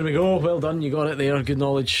 Well, there we go. Well done. You got it there. Good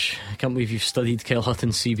knowledge. I can't believe you've studied Kyle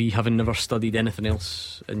Hutton's CV, having never studied anything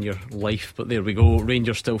else in your life. But there we go.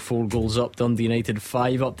 Rangers still 4 goals up, Dundee United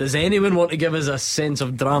 5 up. Does anyone want to give us a sense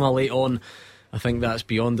of drama late on? I think that's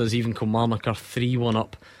beyond us. Even Kilmarnock are 3-1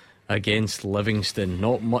 up against Livingston.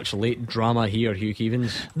 Not much late drama here, Hugh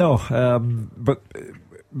Keevins. No, but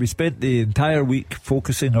we spent the entire week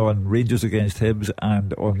focusing on Rangers against Hibs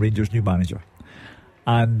and on Rangers' new manager.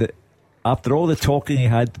 And after all the talking he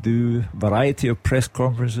had to do, variety of press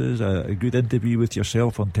conferences, a good interview with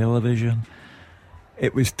yourself on television,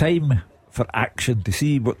 it was time for action to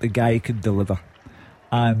see what the guy could deliver.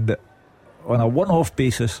 And on a one-off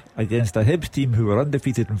basis against a Hibs team who were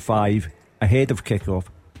undefeated in 5 ahead of kick-off,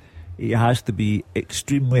 he has to be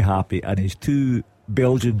extremely happy, and his 2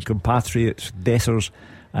 Belgian compatriots, Dessers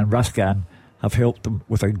and Raskin, have helped him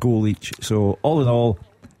with a goal each. So all in all,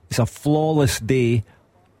 it's a flawless day,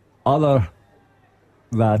 other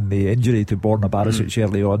than the injury to Borna Barisic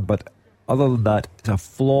early on. But other than that, it's a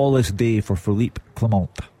flawless day for Philippe Clement.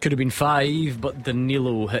 Could have been 5, but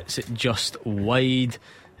Danilo hits it just wide.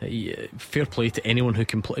 Fair play to anyone who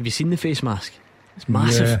can play. Have you seen the face mask? It's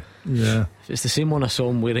massive. Yeah. It's the same one I saw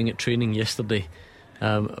him wearing at training yesterday.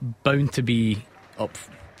 Bound to be up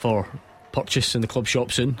for purchase in the club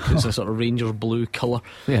shop soon. It's a sort of Rangers blue colour.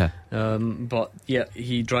 Yeah. But yeah,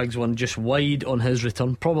 he drags one just wide on his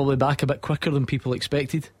return. Probably back a bit quicker than people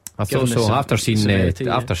expected. I thought so. After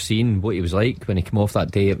seeing what he was like when he came off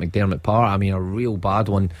that day at McDermott Park, I mean, a real bad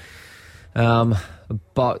one.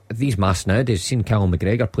 But these masks nowadays, seen Callum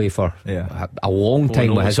McGregor play for a long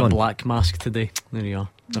time with his on. on. Black mask today. There you are.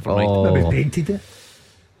 Never mind. Maybe painted it.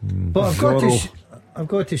 But I've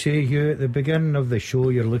got to say, Hugh, at the beginning of the show,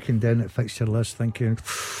 you're looking down at fixture list thinking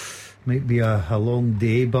might be a long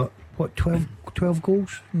day, but what, 12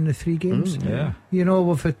 goals in the 3 games? Yeah. You know,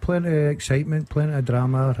 we've had plenty of excitement, plenty of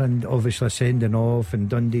drama, and obviously sending off, and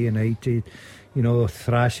Dundee United, you know,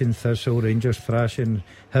 thrashing Thistle, Rangers thrashing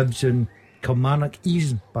Hibs, and Kilmarnock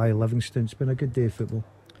easing by Livingston. It's been a good day of football.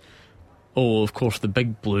 Oh, of course, the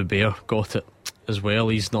big blue bear got it as well.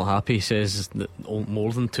 He's not happy. He says that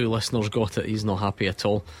more than 2 listeners got it. He's not happy at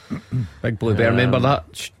all. Big blue bear. Remember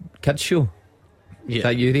that kids show? Yeah. Is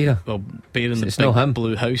that you, Rita? Well, bear in the it's big not him.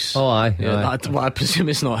 blue house. Oh, aye. Yeah, I presume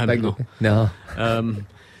it's not him. Big, no.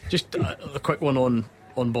 Just a quick one on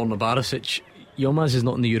Borna Barisic. Yilmaz is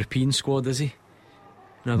not in the European squad, is he?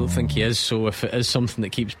 No, I don't think he is. So if it is something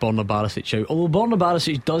that keeps Borna Barisic out, although Borna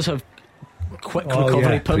Barisic does have quick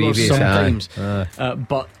recovery powers sometimes,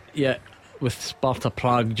 but yeah, with Sparta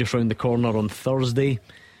Prague just round the corner on Thursday,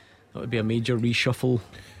 that would be a major reshuffle.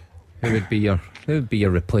 Who would be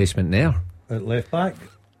your replacement there? At left back,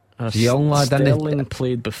 young lad. Sterling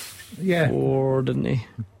played before, didn't he?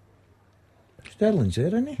 Sterling's there,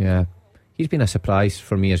 isn't he? Yeah, he's been a surprise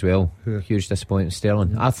for me as well. Yeah. Huge disappointment,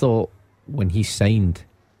 Sterling. I thought when he signed,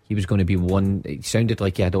 he was going to be one. It sounded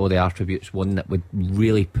like he had all the attributes. One that would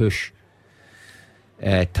really push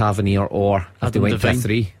Tavernier, or if they went to a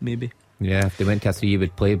 3, maybe. Yeah, if they went to a 3, he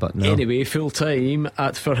would play. But no. Anyway, full time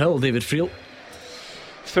at Firhill. David Friel.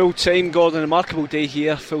 Full time, Gordon. Remarkable day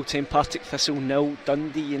here. Full time, Partick Thistle 0,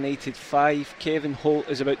 Dundee United 5. Kevin Holt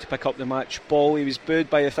is about to pick up the match ball. He was booed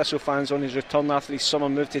by the Thistle fans on his return after his summer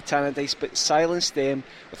move to Tannadice, but silenced them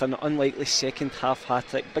with an unlikely second half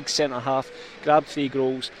hat-trick. Big centre half, grabbed 3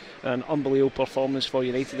 goals, an unbelievable performance for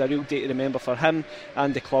United. A real day to remember for him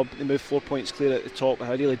and the club. They moved 4 points clear at the top with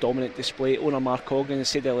a really dominant display. Owner Mark Ogden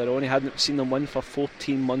said earlier on he hadn't seen them win for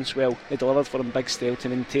 14 months. Well, they delivered for him big style to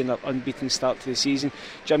maintain their unbeaten start to the season.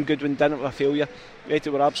 Jim Goodwin didn't have a failure.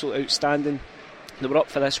 United were absolutely outstanding. They were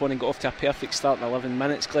up for this one and got off to a perfect start in 11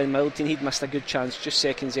 minutes. Glenn Middleton, he'd missed a good chance just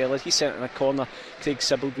seconds earlier. He sent it in a corner. Craig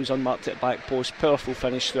Sibbald was unmarked at back post. Powerful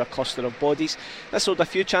finish through a cluster of bodies. This had a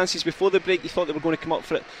few chances before the break. You thought they were going to come up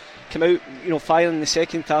for it, come out, firing in the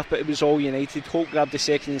second half, but it was all United. Holt grabbed the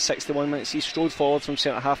second in 61 minutes. He strode forward from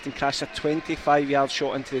centre half and crashed a 25-yard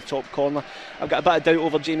shot into the top corner. I've got a bit of doubt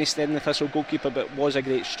over Jamie Snedden, the Thistle goalkeeper, but it was a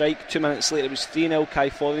great strike. 2 minutes later it was 3-0.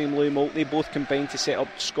 Kai Foley and Louis Moultney both combined to set up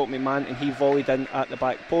Scott McMahon, and he volleyed in at the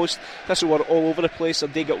back post. Thistle were all over the place. Their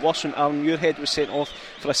day got worse when Aaron Muirhead was sent off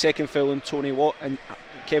for a second foul on Tony Watt, and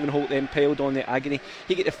Kevin Holt then piled on the agony.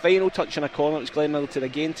 He got the final touch in a corner. It was Glenn Middleton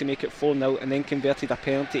again to make it 4-0, and then converted a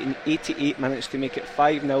penalty in 88 minutes to make it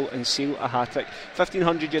 5-0 and seal a hat-trick.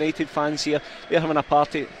 1,500 United fans here. They're having a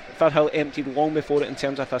party. Firhill emptied long before it in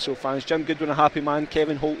terms of Thistle fans. Jim Goodwin a happy man,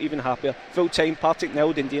 Kevin Holt even happier. Full time, Partick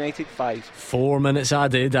 0, Dundee United 5. 4 minutes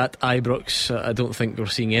added at Ibrox. I don't think we're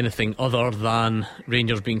seeing anything other than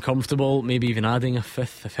Rangers being comfortable, maybe even adding a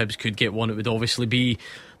 5th. If Hibs could get one, it would obviously be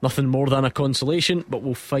nothing more than a consolation, but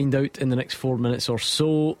we'll find out in the next 4 minutes or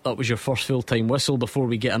so. That was your first full time whistle before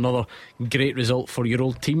we get another great result for your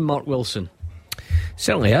old team, Mark Wilson.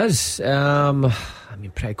 Certainly is.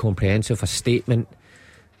 Pretty comprehensive. A statement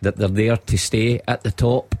that they're there to stay at the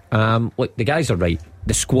top. Look, the guys are right.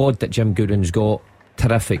 The squad that Jim Goodwin's got,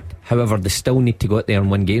 terrific. However, they still need to go out there and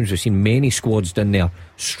win games. We've seen many squads down there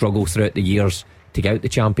struggle throughout the years to get out the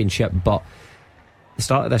championship, but the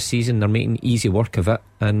start of this season they're making easy work of it,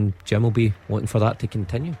 and Jim will be wanting for that to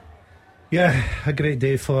continue. Yeah, a great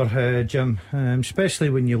day for Jim, especially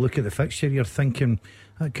when you look at the fixture. You're thinking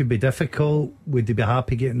that could be difficult. Would they be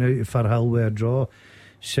happy getting out of Firhill with a draw?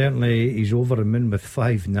 Certainly he's over the moon with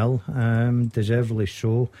 5-0, deservedly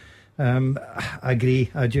so. I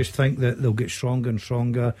agree. I just think that they'll get stronger and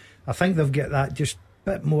stronger. I think they'll get that just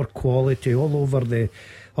bit more quality all over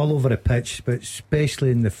the pitch, but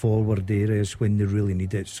especially in the forward areas when they really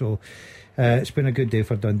need it. So it's been a good day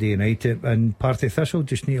for Dundee United, and Partick Thistle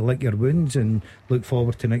just need to lick your wounds and look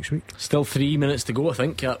forward to next week. Still 3 minutes to go, I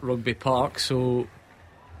think, at Rugby Park, so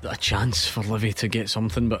a chance for Livy to get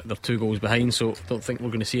something, but they're 2 goals behind, so don't think we're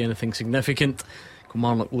going to see anything significant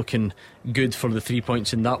Kilmarnock looking good for the 3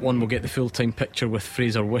 points in that one. We'll get the full-time picture with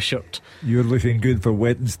Fraser Wishart. You're looking good for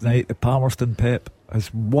Wednesday night. The Palmerston Pep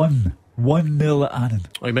has won 1-0 at Annan.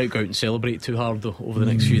 He might go out and celebrate too hard though over the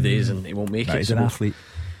next few days, and he won't make it. He's an athlete.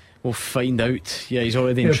 We'll find out. Yeah, he's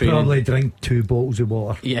already in He'll training. probably drink 2 bottles of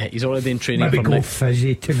water. Yeah, he's already in training Maybe for, go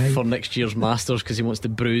fizzy tonight for next year's Masters, because he wants to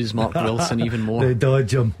bruise Mark Wilson even more. The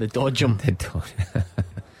dodge him.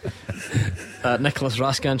 Nicholas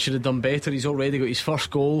Raskin should have done better. He's already got his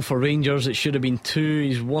first goal for Rangers. It should have been 2.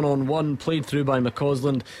 He's 1-on-1, played through by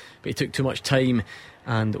McCausland, but he took too much time,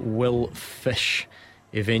 and Will Fish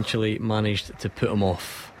eventually managed to put him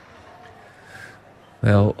off.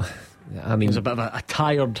 Well, I mean, it was a bit of a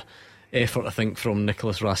tired effort, I think, from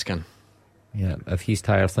Nicholas Raskin. Yeah, if he's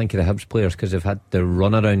tired, think of the Hibs players, because they've had the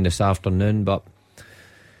run around this afternoon. But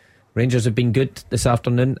Rangers have been good this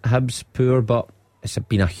afternoon. Hibs poor, but it's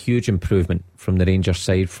been a huge improvement from the Rangers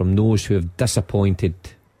side, from those who have disappointed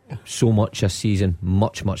so much this season.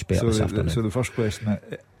 Much better this afternoon. So the first question I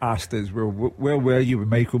asked is, where were you when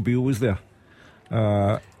Michael Beale was there?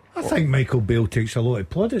 I think Michael Beale takes a lot of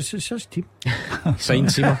plaudits. It's his team. Sign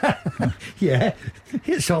Seamer. Yeah,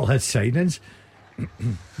 it's all his signings.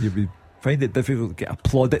 You'd find it difficult to get a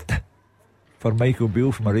plaudit for Michael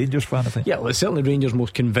Beale from a Rangers fan, I think. Yeah, well, it's certainly Rangers'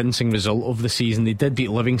 most convincing result of the season. They did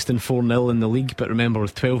beat Livingston 4-0 in the league, but remember,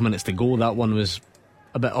 with 12 minutes to go, that one was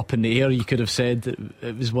a bit up in the air. You could have said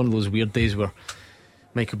it was one of those weird days where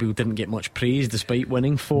Michael Beale didn't get much praise despite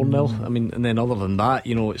winning 4-0. I mean, and then other than that,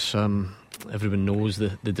 you know, it's everyone knows the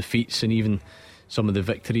defeats and even some of the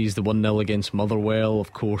victories. The 1-0 against Motherwell,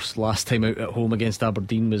 of course, last time out at home against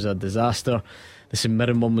Aberdeen was a disaster. The St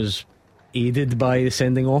Mirren one was aided by the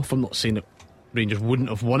sending off. I'm not saying that Rangers wouldn't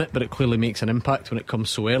have won it, but it clearly makes an impact when it comes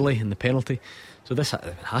so early in the penalty. So this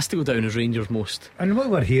has to go down as Rangers' most. And what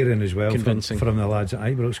we're hearing as well convincing from the lads at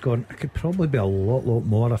Ibrox, Gordon, it could probably be a lot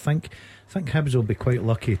more. I think Hibs will be quite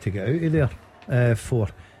lucky to get out of there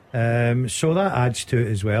so that adds to it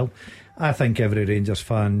as well. I think every Rangers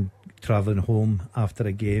fan travelling home after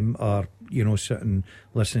a game, or sitting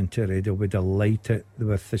listening to the radio, will be delighted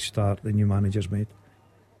with the start the new manager's made.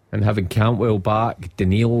 And having Cantwell back,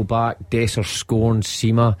 Danilo back, Dessers scoring,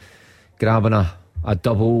 Sima grabbing a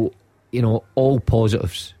double, all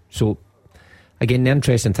positives. So again, the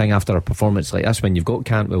interesting thing after a performance like this, when you've got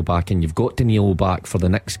Cantwell back and you've got Danilo back for the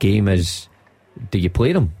next game, is, do you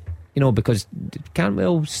play them? Because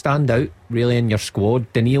Cantwell stand out really in your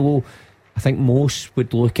squad. Danilo, I think most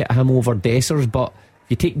would look at him over Dessers, but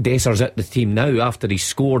if you take Dessers out the team now after he's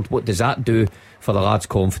scored, what does that do for the lad's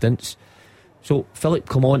confidence? So Philippe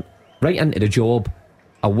Clement right into the job.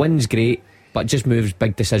 A win's great, but just moves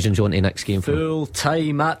big decisions on to the next game. Full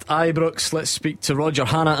time at Ibrox. Let's speak to Roger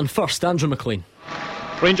Hannah, and first Andrew McLean.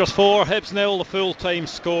 Rangers 4, Hibs 0, the full time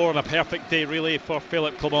score, and a perfect day really for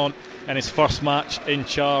Philippe Clement in his first match in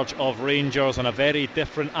charge of Rangers, and a very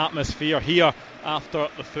different atmosphere here after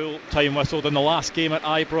the full time whistle than the last game at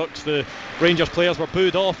Ibrox. The Rangers players were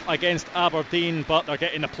booed off against Aberdeen, but they're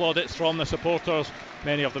getting the plaudits from the supporters,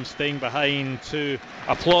 many of them staying behind to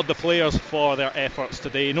applaud the players for their efforts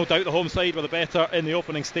today. No doubt the home side were the better in the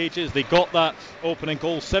opening stages. They got that opening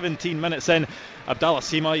goal 17 minutes in. Abdallah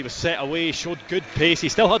Sima, he was set away, showed good pace. He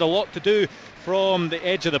still had a lot to do from the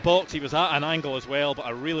edge of the box. He was at an angle as well, but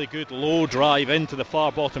a really good low drive into the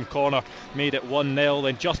far bottom corner made it 1-0.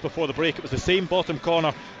 Then just before the break, it was the same bottom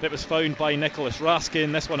corner that was found by Nicholas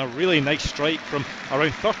Raskin. This one a really nice strike from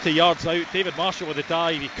around 30 yards out. David Marshall with a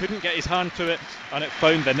dive, he couldn't get his hand to it, and it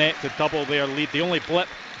found the net to double their lead. The only blip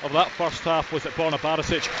of that first half was that Borna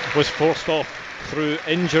Barisic was forced off through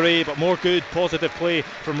injury, but more good positive play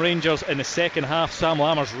from Rangers in the second half. Sam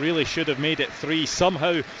Lammers really should have made it 3.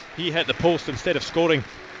 Somehow he hit the post instead of scoring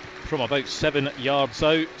from about 7 yards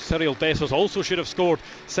out. Cyril Dessers also should have scored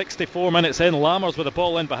 64 minutes in. Lammers with the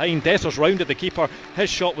ball in behind. Dessers rounded the keeper. His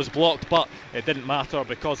shot was blocked, but it didn't matter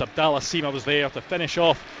because Abdallah Sima was there to finish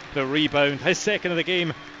off the rebound. His second of the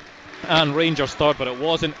game and Rangers third, but it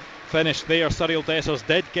wasn't finished there. Cyril Dessers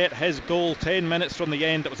did get his goal 10 minutes from the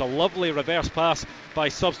end. It was a lovely reverse pass by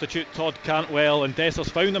substitute Todd Cantwell, and Dessers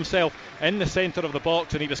found himself in the centre of the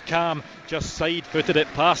box, and he was calm, just side footed it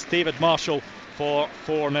past David Marshall for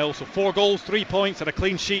 4-0. So 4 goals, 3 points and a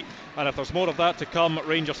clean sheet, and if there's more of that to come,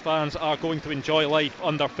 Rangers fans are going to enjoy life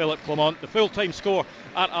under Philippe Clement. The full time score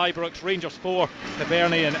at Ibrox: Rangers 4,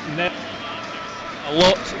 Hibernian 0. A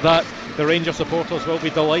lot that the Rangers supporters will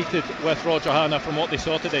be delighted with, Roger Hannah, from what they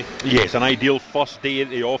saw today. Yes, an ideal first day at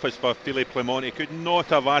the office for Philippe Clement. He could not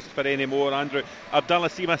have asked for any more, Andrew. Abdallah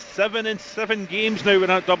Sima 7 in 7 games now with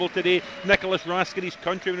that double today. Nicholas Raskin, his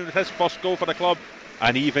countryman, with his first goal for the club.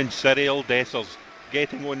 And even Cyril Dessers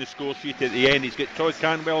getting on the score sheet at the end. He's got Todd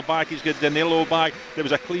Cantwell back, he's got Danilo back. There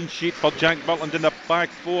was a clean sheet for Jack Butland in the back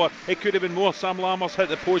four. It could have been more. Sam Lammers hit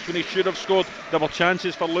the post when he should have scored. There were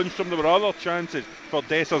chances for Lundstrom, there were other chances for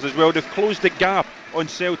Dessers as well. They've closed the gap on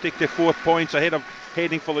Celtic to 4 points ahead of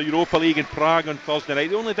heading for the Europa League in Prague on Thursday night.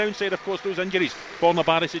 The only downside, of course, those injuries. Borna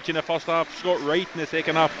Barisic in the first half, Scott Wright in the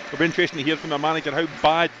second half. It'll be interesting to hear from the manager how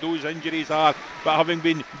bad those injuries are. But having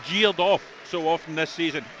been jeered off so often this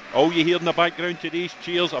season, all you hear in the background today's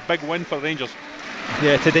cheers, a big win for Rangers.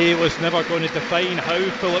 Yeah, today was never going to define how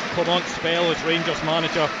Philippe Clement's spell as Rangers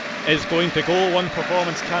manager is going to go. One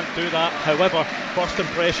performance can't do that. However, first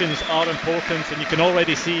impressions are important, and you can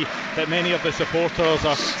already see that many of the supporters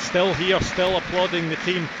are still here, still applauding the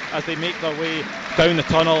team as they make their way down the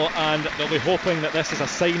tunnel, and they'll be hoping that this is a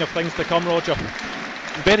sign of things to come, Roger.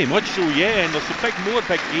 Very much so, yeah, and there's some more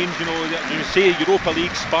big games, you say Europa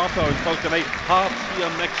League, Sparta on Thursday night, Hearts here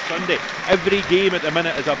next Sunday. Every game at the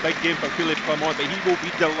minute is a big game for Philippe Clement, but he will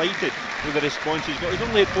be delighted with the response he's got. He's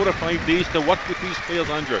only had 4 or 5 days to work with these players,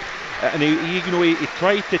 Andrew. And he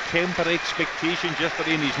tried to temper expectations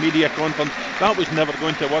yesterday in his media conference. That was never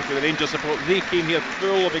going to work with the Rangers support. They came here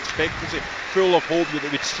full of expectancy, full of hope that they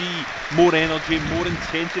would see more energy, more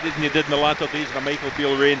intensity than they did in the latter days of the Michael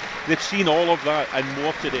Beale reign. They've seen all of that and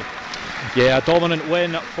more today. Yeah, a dominant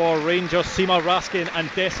win for Rangers. Sima Raskin and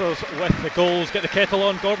Dessers with the goals. Get the kettle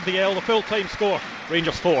on. Gordon Dalziel, the full-time score.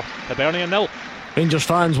 Rangers 4, Hibernian 0. Rangers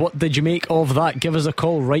fans, what did you make of that? Give us a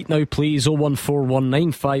call right now, please.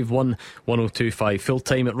 01419511025. Full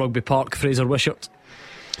time at Rugby Park. Fraser Wishart.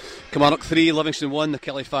 Kilmarnock 3, Livingston 1. The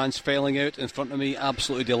Kelly fans filing out in front of me,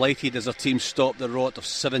 absolutely delighted as their team stopped the rot of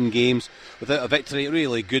 7 games without a victory.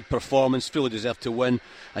 Really good performance, fully deserved to win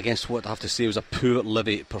against what I have to say was a poor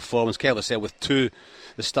Livy performance. Kelly said with 2,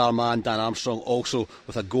 the star man Dan Armstrong also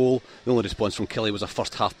with a goal. The only response from Kelly was a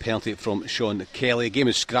first half penalty from Sean Kelly. The game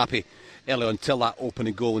was scrappy early on until that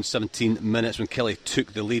opening goal in 17 minutes when Kelly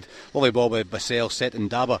took the lead. Lovely ball by Bassel, set in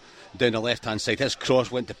Daba down the left hand side. His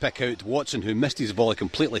cross went to pick out Watson, who missed his volley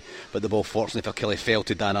completely, but the ball fortunately for Kelly fell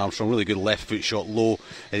to Dan Armstrong. Really good left foot shot low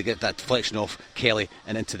to get that deflection off Kelly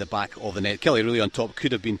and into the back of the net. Kelly really on top,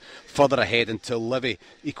 could have been further ahead until Livy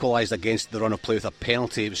equalised against the run of play with a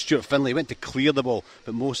penalty. It was Stuart Finlay went to clear the ball,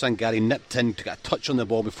 but Mo Sangari nipped in to get a touch on the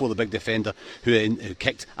ball before the big defender who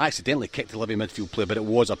accidentally kicked the Livy midfield player, but it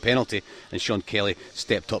was a penalty, and Sean Kelly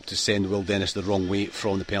stepped up to send Will Dennis the wrong way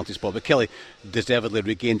from the penalty spot. But Kelly deservedly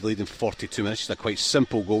regained the lead in 42 minutes. Just a quite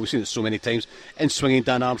simple goal, we've seen it so many times. In swinging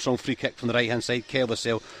Dan Armstrong, free kick from the right hand side. Kyle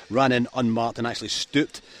Vassell ran in unmarked and actually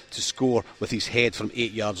stooped to score with his head from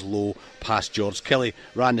 8 yards low past George. Kelly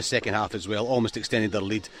ran the second half as well, almost extended their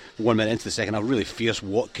lead 1 minute into the second half. Really fierce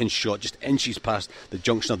Watkins shot, just inches past the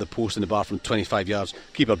junction of the post and the bar from 25 yards.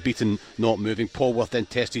 Keeper beaten, not moving. Paulworth then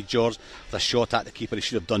tested George with a shot at the keeper. He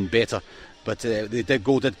should have done better. But the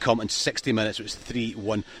goal did come in 60 minutes. It was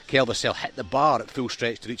 3-1. Kyle Vassell hit the bar at full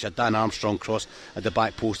stretch to reach a Dan Armstrong cross at the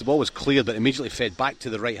back post. The ball was cleared but immediately fed back to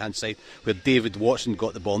the right hand side where David Watson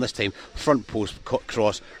got the ball, and this time front post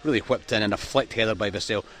cross, really whipped in, and a flicked header by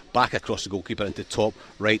Vassell back across the goalkeeper into top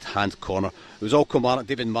right hand corner. It was all Kilmarnock.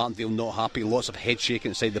 David Martindale not happy, lots of head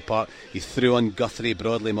shaking inside the park. He threw on Guthrie,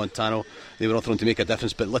 Broadley, Montano. They were all thrown to make a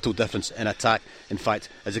difference, but little difference in attack. In fact,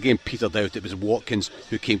 as the game petered out, it was Watkins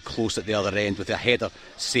who came close at the other end with a header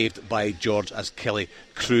saved by George as Kelly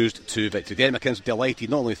cruised to victory. Derek McKinnon's delighted,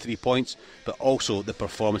 not only 3 points but also the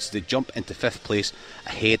performance. They jump into 5th place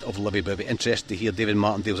ahead of Livy. But it'll be interesting to hear David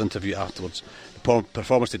Martindale's interview afterwards. The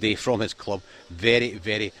performance today from his club, very,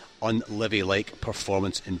 very un-Livy-like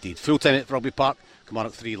performance indeed. Full time at Rugby Park,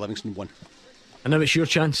 Kilmarnock 3, Livingston 1. And now it's your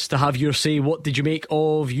chance to have your say. What did you make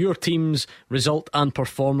of your team's result and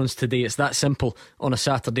performance today? It's that simple on a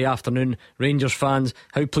Saturday afternoon. Rangers fans,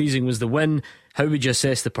 how pleasing was the win? How would you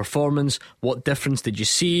assess the performance? What difference did you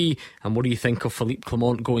see? And what do you think of Philippe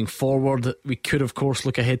Clement going forward? We could of course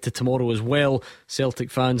look ahead to tomorrow as well. Celtic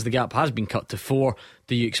fans, the gap has been cut to 4.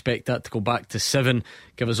 Do you expect that to go back to 7?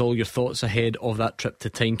 Give us all your thoughts ahead of that trip to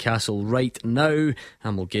Tynecastle right now,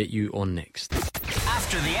 and we'll get you on next.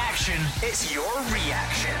 After the action, it's your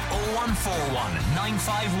reaction. 0141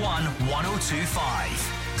 951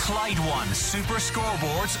 1025. Clyde 1 Super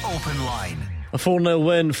Scoreboard's open line. A 4-0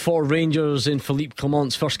 win for Rangers in Philippe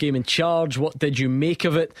Clement's first game in charge. What did you make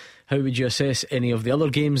of it? How would you assess any of the other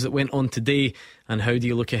games that went on today? And how do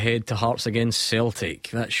you look ahead to Hearts against Celtic?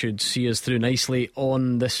 That should see us through nicely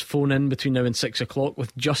on this phone in between now and 6 o'clock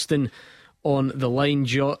with Justin on the line.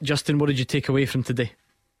 Justin, what did you take away from today?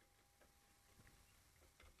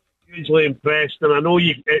 Hugely impressed, and I know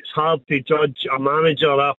it's hard to judge a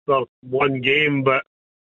manager after one game, but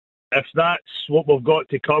if that's what we've got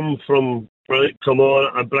to come from Right, come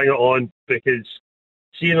on and bring it on, because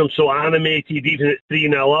seeing him so animated, even at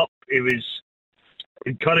 3-0 up, he was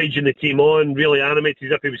encouraging the team on, really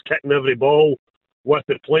animated, as if he was kicking every ball with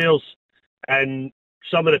the players. And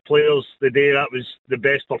some of the players today, that was the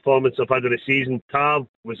best performance I've had of the season. Tav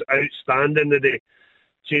was outstanding today,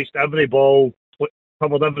 chased every ball,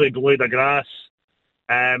 covered every blade of grass.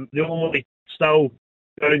 The only still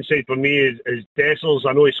downside for me is Dessers.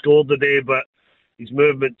 I know he scored today, but his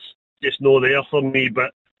movement's just not there for me.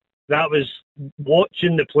 But that was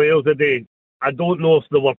watching the players today. I don't know if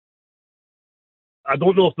they were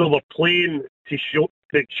playing to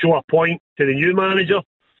show a point to the new manager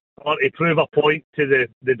or to prove a point to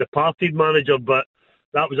the departed manager, but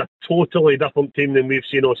that was a totally different team than we've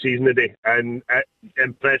seen all season today, and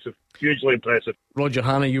impressive, hugely impressive. Roger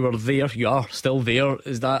Hannah, you were there, you are still there.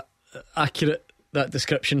 Is that accurate, that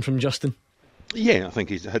description from Justin? Yeah, I think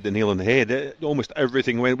he's hit the nail on the head. Almost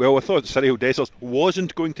everything went well. I thought Cyril Dessers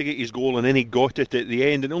wasn't going to get his goal, and then he got it at the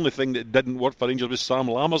end. And the only thing that didn't work for Rangers was Sam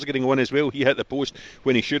Lammers getting one as well. He hit the post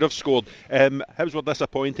when he should have scored. Hibs were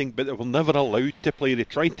disappointing, but they were never allowed to play. They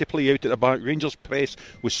tried to play out at the back. Rangers' press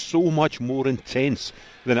was so much more intense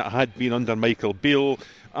than it had been under Michael Beale.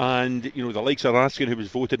 And, you know, the likes of Raskin, who was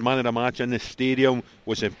voted man of the match in the stadium,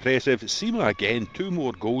 was impressive. Seema again, 2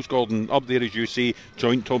 more goals, Gordon, up there as you say,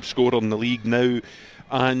 joint top scorer in the league now.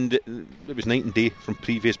 And it was night and day from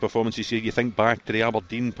previous performances here. You think back to the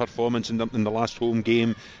Aberdeen performance in the last home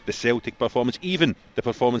game, the Celtic performance, even the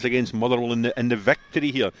performance against Motherwell in the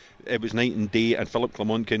victory here. It was night and day, and Philippe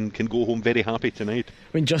Clement can go home very happy tonight.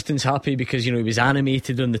 I mean, Justin's happy because, you know, he was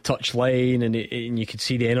animated on the touchline, and you could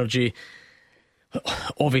see the energy.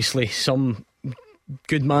 Obviously, some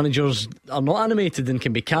good managers are not animated and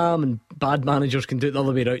can be calm, and bad managers can do it the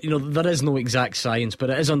other way around. You know, there is no exact science, but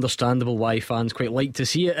it is understandable why fans quite like to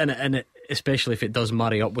see it, and it, especially if it does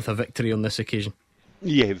marry up with a victory on this occasion.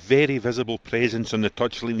 Yeah, very visible presence on the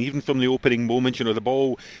touchline, even from the opening moments. You know, the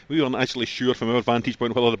ball, we weren't actually sure from our vantage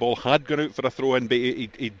point whether the ball had gone out for a throw in, but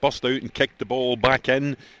he burst out and kicked the ball back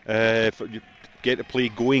in get the play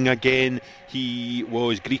going again. He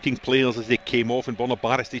was greeting players as they came off, and Borna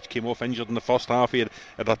Barisic came off injured in the first half. He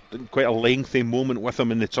had quite a lengthy moment with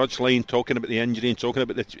him in the touchline, talking about the injury and talking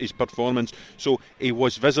about his performance. So he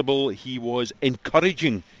was visible, he was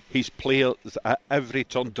encouraging his players at every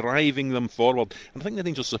turn, driving them forward. And I think the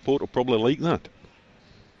Rangers support will probably like that.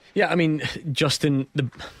 Yeah, I mean, Justin,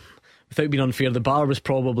 without being unfair, the bar was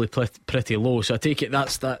probably pretty low, so I take it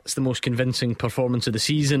that's the most convincing performance of the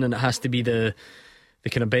season, and it has to be the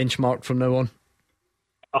kind of benchmark from now on.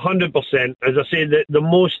 100%. As I say, the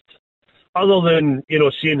most, other than, you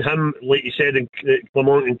know, seeing him, like you said,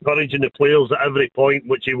 Clement encouraging the players at every point,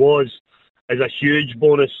 which he was, is a huge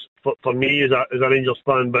bonus for me as a Rangers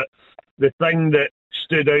fan. But the thing that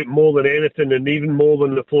stood out more than anything, and even more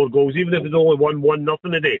than the 4 goals, even if it's only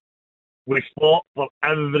 1-0 today, we fought for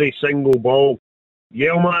every single ball.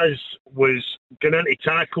 Yilmaz was going into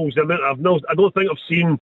tackles. I don't think I've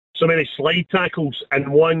seen so many slide tackles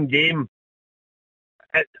in one game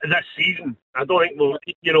this season. I don't think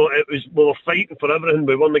we were fighting for everything.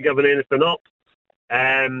 We weren't giving anything up.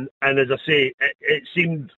 And as I say, it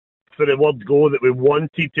seemed for the word go that we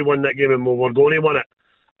wanted to win that game, and we were going to win it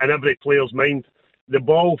in every player's mind. The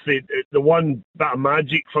ball, the one bit of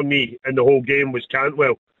magic for me in the whole game was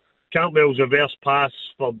Cantwell. Cantwell's reverse pass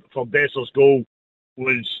for Dessers' goal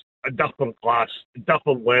was a different class, a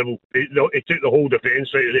different level. It took the whole defence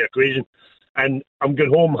out of the equation. And I'm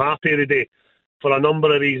going home happy today for a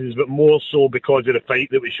number of reasons, but more so because of the fight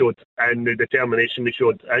that we showed and the determination we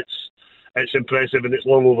showed. It's impressive, and it's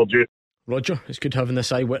long overdue. Roger, it's good having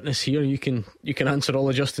this eyewitness here. You can answer all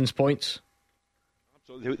of Justin's points.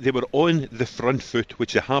 They were on the front foot,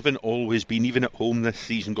 which they haven't always been, even at home this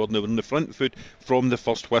season, Gordon. They were on the front foot from the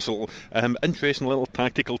first whistle. Interesting little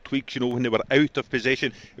tactical tweaks, you know, when they were out of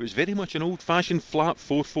possession. It was very much an old-fashioned flat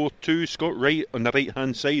 4-4-2. Scott Wright on the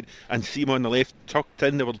right-hand side and Seema on the left, tucked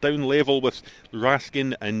in. They were down level with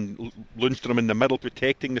Raskin and Lundstrom in the middle,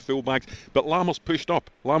 protecting the fullbacks. But Lammers pushed up.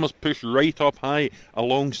 Lammers pushed right up high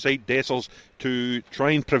alongside Dessers to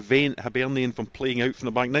try and prevent Hibernian from playing out from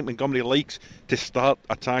the back. Nick Montgomery likes to start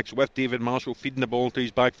attacks with David Marshall feeding the ball to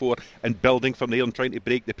his back four and building from there and trying to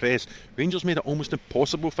break the press. Rangers made it almost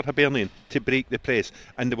impossible for Hibernian to break the press,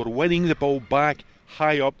 and they were winning the ball back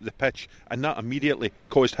high up the pitch, and that immediately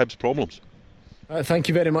caused Hibs problems. Thank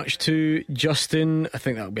you very much to Justin. I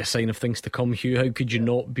think that'll be a sign of things to come, Hugh. How could you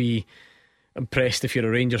not be impressed if you're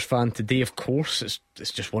a Rangers fan today? Of course,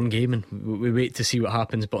 it's just one game, and we wait to see what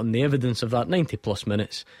happens, but on the evidence of that 90 plus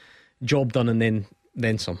minutes, job done, and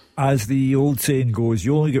then some. As the old saying goes,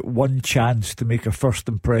 you only get one chance to make a first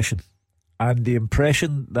impression, and the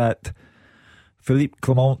impression that Philippe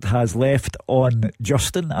Clement has left on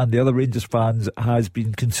Justin and the other Rangers fans has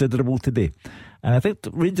been considerable today. And I think the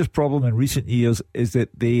Rangers' problem in recent years is that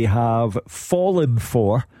they have fallen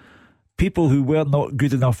for people who were not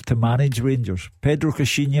good enough to manage Rangers. Pedro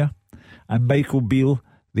Caixinha and Michael Beale,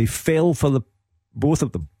 they fell for both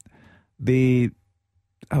of them. They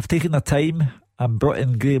have taken their time and brought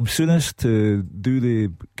in Graham Souness to do the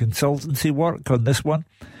consultancy work on this one.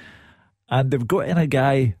 And they've got in a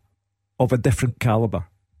guy of a different calibre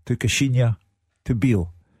to Caixinha, to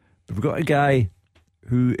Beale. They've got a guy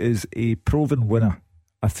who is a proven winner,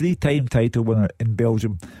 a 3-time title winner in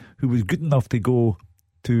Belgium, who was good enough to go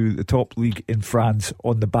to the top league in France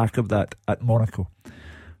on the back of that at Monaco.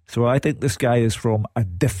 So I think this guy is from a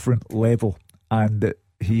different level, and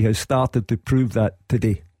he has started to prove that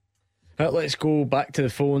today. Let's go back to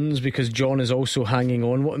the phones because John is also hanging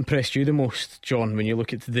on. What impressed you the most, John, when you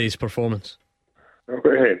look at today's performance?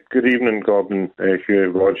 Good evening, Gordon,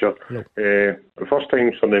 Hugh, Roger. The first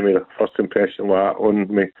time somebody made a first impression like that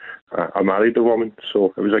on me, I married a woman,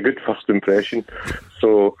 so it was a good first impression.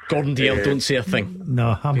 So Gordon Dalziel, don't say a thing.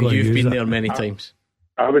 No, I'm going to use You've been it. there many times.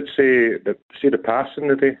 I would say the passing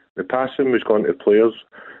today. The passing was going to players,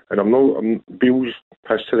 and Beale's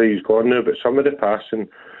history is gone now, but some of the passing,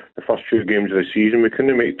 the first few games of the season, we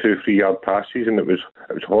couldn't make 2-3 yard passes, and it was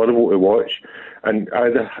horrible to watch. And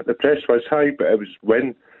the press was high, but it was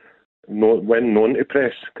when known to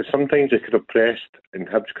press, because sometimes they could have pressed and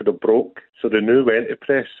Hibs could have broke, so they knew when to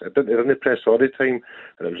press. They didn't press all the time,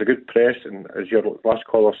 and it was a good press. And as your last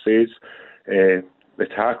caller says, the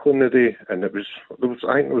tackling today, and I think there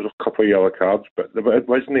was a couple of yellow cards, but it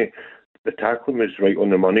wasn't. The tackling was right on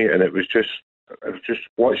the money, and it was just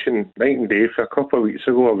watching night and day. For a couple of weeks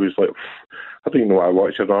ago, I was like, I don't even know why I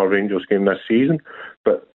watched another Rangers game this season,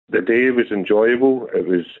 but the day was enjoyable.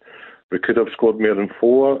 We could have scored more than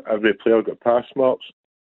 4. Every player got pass marks.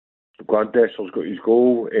 Glad Dessel's got his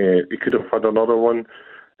goal. He could have had another one.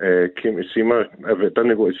 Came to Seamer. If it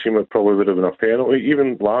didn't go to Seamer, it probably would have been a penalty.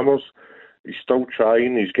 Even Lammers, he's still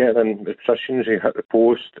trying. He's getting in the positions. He hit the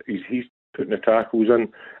post. He's putting the tackles in.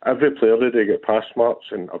 Every player today get pass marks,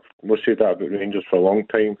 and I've not said that about Rangers for a long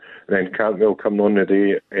time. And then Cantwell coming on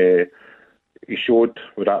today, he showed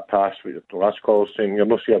with that pass, with the last call saying you'll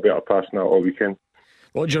not see a better pass than that all weekend.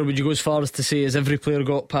 Roger, would you go as far as to say has every player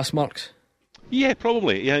got pass marks? Yeah,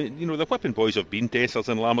 probably. Yeah, the whipping boys have been Dessers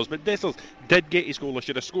and Lammers, but Dessers did get his goal. He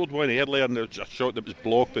should have scored one earlier, and there was a shot that was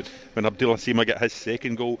blocked when Abdullah Sima got his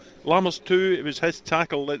second goal. Lammers too, it was his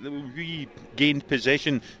tackle that we gained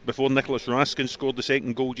possession before Nicholas Raskin scored the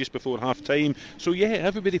second goal just before half time. So yeah,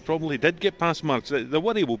 everybody probably did get pass marks. The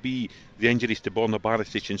worry will be the injuries to Borna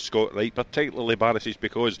Barisic and Scott Wright, particularly Barisic,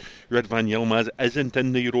 because Radvan Yilmaz isn't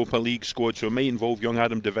in the Europa League squad, so it might involve young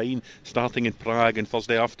Adam Devine starting in Prague on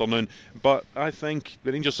Thursday afternoon. But I think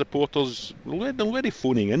the Rangers supporters, they're already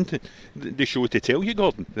phoning into the show to tell you,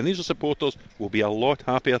 Gordon, the Rangers supporters will be a lot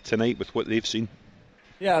happier tonight with what they've seen.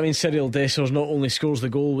 Yeah, I mean, Cyril Dessers not only scores the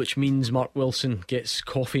goal, which means Mark Wilson gets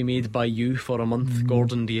coffee made by you for a month,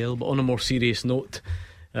 Gordon Dalziel, but on a more serious note,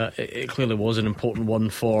 it clearly was an important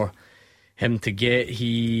one for him to get.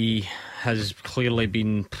 He has clearly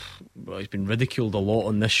been he's been ridiculed a lot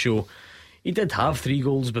on this show. He did have 3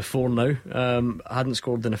 goals before now, hadn't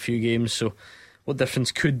scored in a few games, so what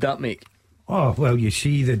difference could that make? Oh, well, you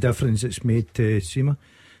see the difference it's made to Sima.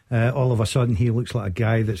 All of a sudden he looks like a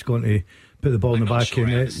guy that's going to put the ball in the back of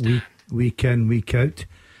it week in, week out.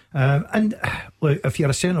 And look, if you're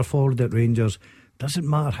a centre forward at Rangers, doesn't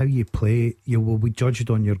matter how you play, you will be judged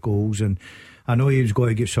on your goals. And I know he was going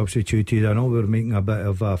to get substituted, I know we're making a bit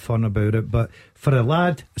of fun about it, but for a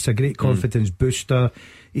lad, it's a great confidence booster.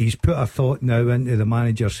 He's put a thought now into the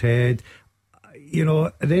manager's head.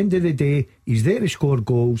 At the end of the day, he's there to score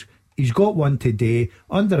goals. He's got one today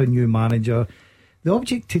under a new manager. The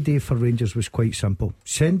object today for Rangers was quite simple: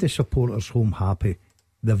 send the supporters home happy.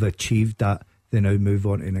 They've achieved that. They now move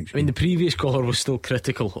on to next. I mean, the previous caller was still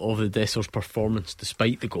critical of the Dessers performance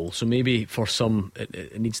despite the goal, so maybe for some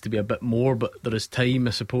it needs to be a bit more, but there is time,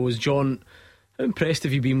 I suppose. John, how impressed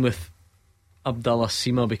have you been with Abdallah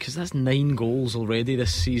Sima, because that's 9 goals already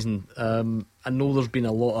this season? I know there's been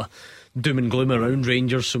a lot of doom and gloom around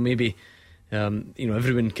Rangers, so maybe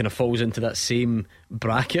everyone kind of falls into that same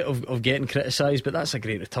bracket of getting criticised, but that's a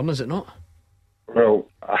great return, is it not? Well,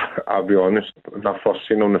 I'll be honest, when I first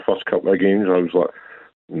seen him the first couple of games, I was like,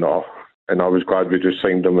 no. And I was glad we just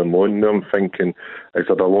signed him and loaned him, thinking, is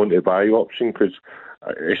there a loan to buy option? Because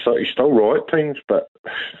he's still raw at times, but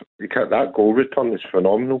that goal return is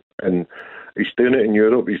phenomenal. And He's doing it in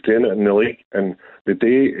Europe, he's doing it in the league, and the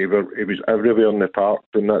day he was everywhere in the park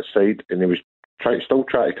doing that side, and he was still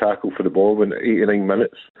trying to tackle for the ball in 89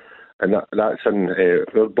 minutes, and that's in their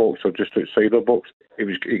box or just outside their box.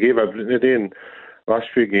 He gave everything today, and last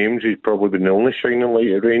few games he's probably been the only shining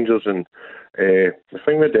light at Rangers. And the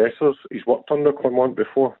thing with Dessers, he's worked under Clement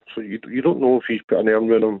before, so you don't know if he's put an arm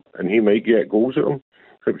with him and he might get goals at him.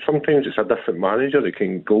 Sometimes it's a different manager that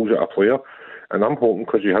can goals at a player, and I'm hoping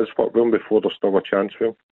because he has worked with him before there's still a chance for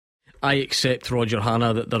him. I accept, Roger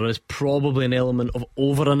Hannah, that there is probably an element of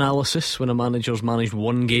over-analysis when a manager's managed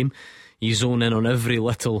one game. You zone in on every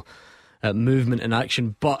little movement and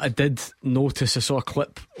action. But I did notice, I saw a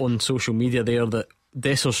clip on social media there that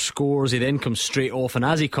Dessers scores, he then comes straight off, and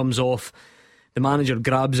as he comes off, the manager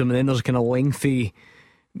grabs him, and then there's a kind of lengthy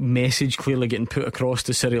message clearly getting put across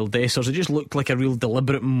to Cyril Dessers. It just looked like a real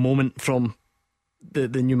deliberate moment from the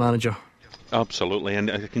new manager. Absolutely,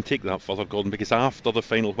 and I can take that further, Gordon, because after the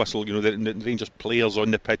final whistle, the Rangers players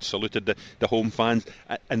on the pitch saluted the home fans,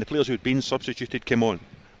 and the players who had been substituted came on,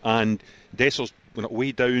 and Dessers went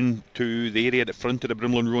way down to the area at the front of the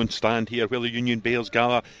Brimley Road stand here where the Union Bears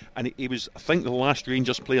gather, and he was, I think, the last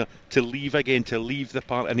Rangers player to leave the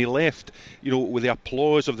park, and he left with the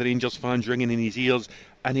applause of the Rangers fans ringing in his ears,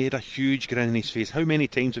 and he had a huge grin on his face. How many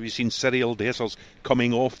times have you seen Cyril Dessers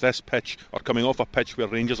coming off this pitch, or coming off a pitch where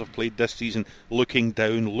Rangers have played this season, looking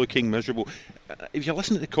down, looking miserable? If you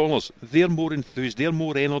listen to the callers, they're more enthused, they're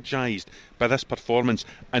more energised by this performance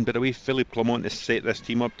and by the way Philippe Clement has set this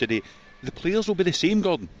team up today. The players will be the same,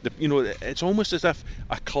 Gordon. It's almost as if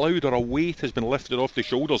a cloud or a weight has been lifted off the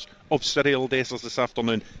shoulders of Cyril Dessers this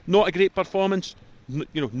afternoon. Not a great performance,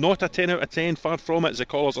 not a 10 out of 10, far from it, as the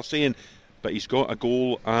callers are saying, but he's got a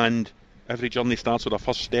goal, and every journey starts with a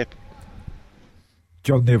first step.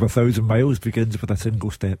 Journey of 1,000 miles begins with a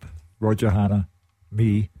single step. Roger Hannah,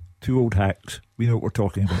 me, two old hacks, we know what we're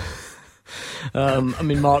talking about. I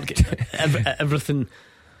mean, Mark, everything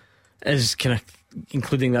is kind of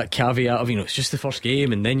including that caveat of it's just the first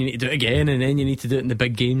game, and then you need to do it again, and then you need to do it in the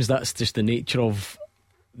big games. That's just the nature of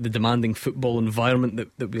the demanding football environment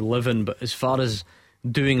that we live in. But as far as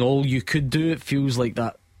doing all you could do, it feels like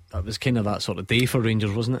that was kind of that sort of day for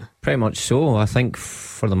Rangers, wasn't it? Pretty much so. I think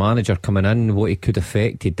for the manager coming in, what he could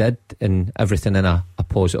affect, he did, and everything in a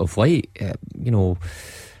positive light.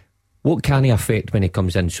 What can he affect when he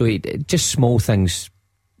comes in? So just small things.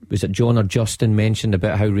 Was it John or Justin mentioned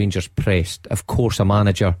about how Rangers pressed? Of course a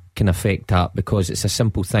manager can affect that, because it's a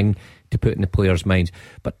simple thing to put in the players' minds,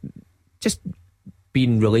 but just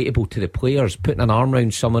being relatable to the players, putting an arm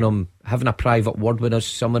around some of them, having a private word with us,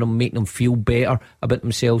 some of them making them feel better about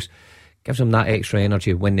themselves, gives them that extra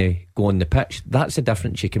energy when they go on the pitch. That's the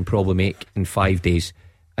difference you can probably make in 5 days,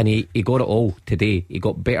 and he got it all today. He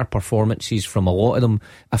got better performances from a lot of them,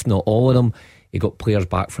 if not all of them. He got players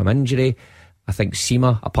back from injury. I think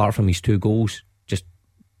Sima, apart from his 2 goals, just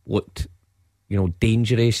looked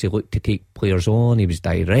dangerous. He looked to take players on, he was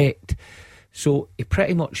direct, so he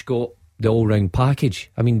pretty much got the all-round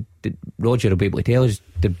package. I mean, Roger will be able to tell us,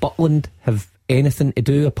 did Butland have anything to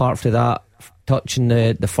do apart from that touch in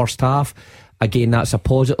the first half? Again, that's a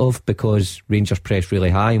positive, because Rangers pressed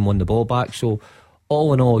really high and won the ball back. So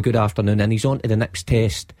all in all, a good afternoon, and he's on to the next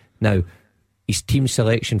test now. His team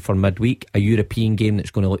selection for midweek, a European game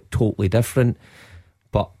that's going to look totally different,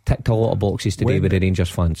 but ticked a lot of boxes today with the Rangers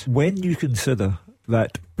fans. When you consider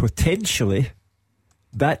that potentially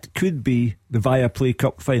that could be the Viaplay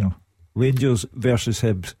Cup final, Rangers versus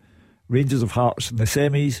Hibs, Rangers of Hearts in the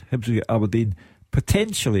semis, Hibs will get Aberdeen,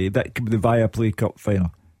 potentially that could be the Viaplay Cup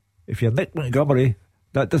final. If you're Nick Montgomery,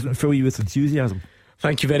 that doesn't fill you with enthusiasm.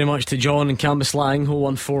 Thank you very much to John and Cambuslang.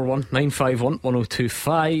 0141 951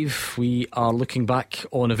 1025. We are looking back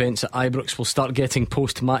on events at Ibrox. We'll start getting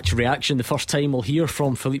post-match reaction. The first time we'll hear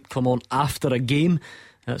from Philippe Clement after a game,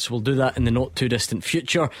 so we'll do that in the not too distant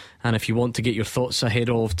future. And if you want to get your thoughts ahead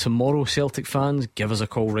of tomorrow, Celtic fans, give us a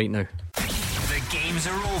call right now. The games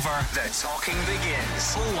are over, the talking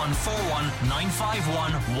begins. 0141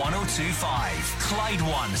 951 1025. Clyde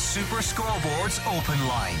 1 Super Scoreboard's open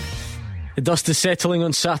line. The dust is settling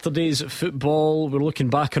on Saturday's football. We're looking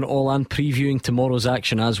back on it all and previewing tomorrow's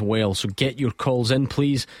action as well. So get your calls in,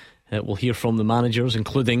 please. We'll hear from the managers,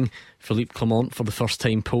 including Philippe Clement for the first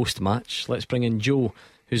time post-match. Let's bring in Joe,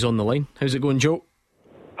 who's on the line. How's it going, Joe?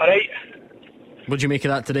 Alright. What did you make of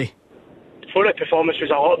that today? The performance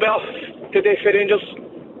was a lot better today for Rangers.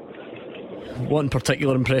 What in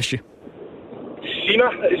particular impressed you? Sima,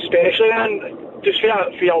 especially, man. Just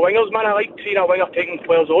for your wingers, man. I like seeing a winger taking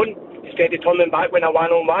players on instead of turning back when a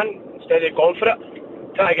one-on-one, instead of going for it,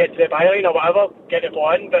 trying to get to the byline or whatever, get the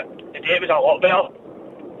ball in. But today it was a lot better.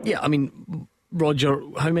 Yeah, I mean, Roger,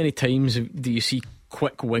 how many times do you see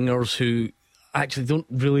quick wingers who actually don't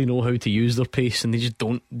really know how to use their pace, and they just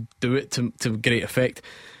don't do it to great effect?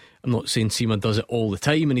 I'm not saying Seema does it all the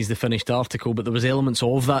time and he's the finished article, but there was elements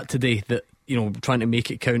of that today, that, you know, trying to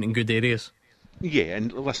make it count in good areas. Yeah,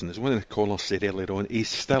 and listen, as one of the callers said earlier on, he's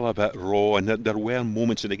still a bit raw, and there were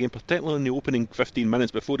moments in the game, particularly in the opening 15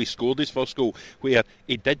 minutes before he scored his first goal, where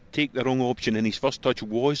he did take the wrong option and his first touch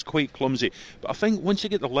was quite clumsy. But I think once you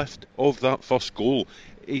get the lift of that first goal,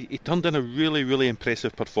 he turned in a really, really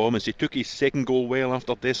impressive performance. He took his second goal well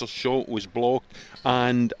after Desser's shot was blocked,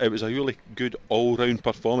 and it was a really good all-round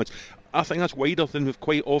performance. I think that's wider than we've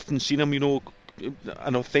quite often seen him, you know,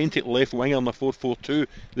 an authentic left winger in the 4-4-2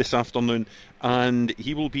 this afternoon, and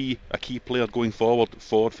he will be a key player going forward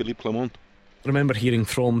for Philippe Clement. I remember hearing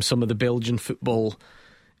from some of the Belgian football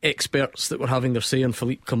experts that were having their say on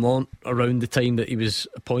Philippe Clement around the time that he was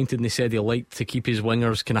appointed, and they said he liked to keep his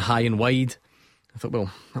wingers kind of high and wide. I thought,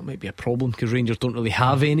 well, that might be a problem because Rangers don't really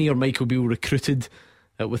have any, or Michael Beale recruited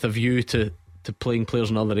with a view to playing players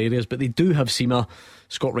in other areas, but they do have Seema.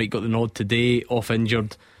 Scott Wright got the nod today, off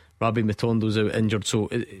injured. Rabbi Matondo's out injured. So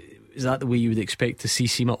is that the way you would expect to see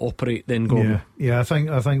Seema operate then, Gordon? Yeah, I think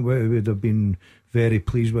what I would have been very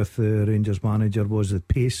pleased with the Rangers manager was the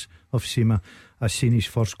pace of Seema. I seen his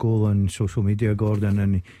first goal on social media, Gordon,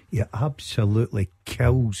 and he absolutely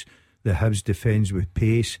kills the Hibs defence with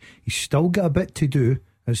pace. He's still got a bit to do.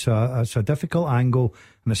 It's a difficult angle,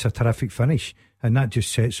 and it's a terrific finish, and that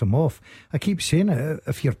just sets him off. I keep saying it,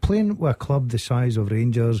 if you're playing with a club the size of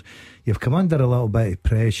Rangers, you've come under a little bit of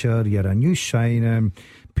pressure, you're a new signing,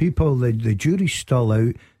 people, the jury's still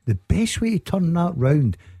out. The best way to turn that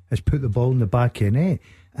round is put the ball in the back of the net,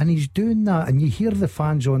 and he's doing that. And you hear the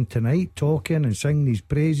fans on tonight talking and singing his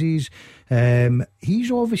praises. He's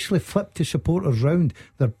obviously flipped the supporters round.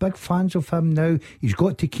 They're big fans of him now. He's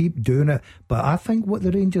got to keep doing it. But I think what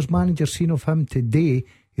the Rangers manager seen of him today,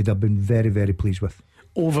 he'd have been very, very pleased with.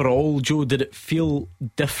 Overall, Joe, did it feel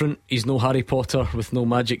different? He's no Harry Potter with no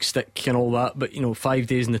magic stick and all that, but 5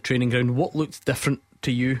 days in the training ground, what looked different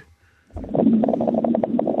to you?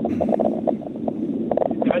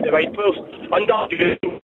 The right players under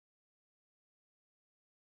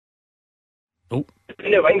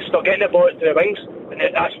in the wings, they're getting the ball to the wings, and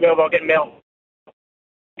that's where we're getting more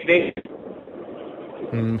crazy.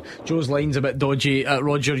 Joe's line's a bit dodgy.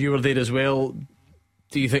 Roger, you were there as well.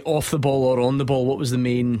 Do you think off the ball or on the ball, what was the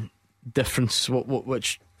main difference?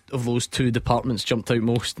 Which of those two departments jumped out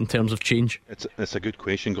most in terms of change? It's a good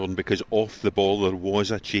question, Gordon, because off the ball there was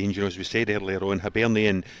a change. As we said earlier on,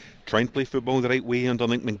 Hibernian try and play football the right way under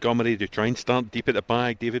Nick Montgomery. They try and start deep at the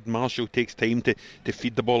back. David Marshall takes time to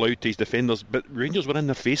feed the ball out to his defenders, but Rangers were in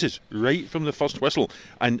their faces right from the first whistle,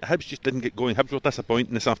 and Hibs just didn't get going. Hibs were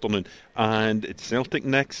disappointing this afternoon, and it's Celtic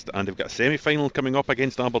next, and they've got a semi-final coming up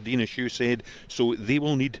against Aberdeen, as Hugh said, so they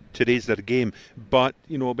will need to raise their game. But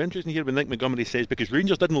it'll be interesting to hear what Nick Montgomery says, because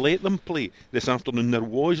Rangers didn't let them play this afternoon. There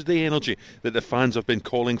was the energy that the fans have been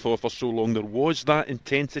calling for so long. There was that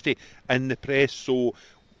intensity in the press, so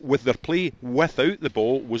with their play without the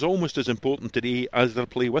ball was almost as important today as their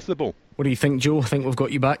play with the ball. What do you think, Joe? I think we've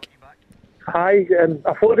got you back. Hi,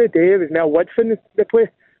 I thought today it was more width in the play,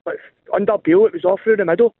 but under Beale it was off through the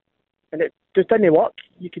middle, and it just didn't work.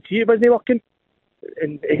 You could see it wasn't working,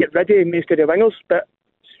 and he got ready most of the wingers, but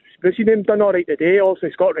Brucey done alright today. Also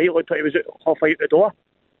Scott Wright looked like he was half out the door,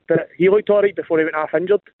 but he looked alright before he went half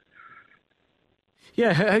injured.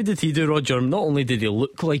 Yeah, how did he do, Roger? Not only did he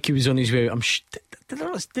look like he was on his way out,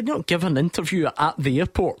 did not give an interview at the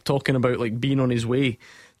airport talking about being on his way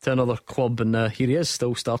to another club, and here he is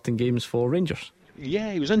still starting games for Rangers.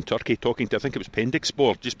 Yeah, he was in Turkey talking to, I think it was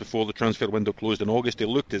Pendikspor, just before the transfer window closed in August. He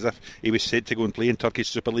looked as if he was set to go and play in Turkey's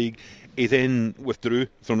Super League. He then withdrew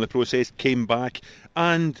from the process, came back,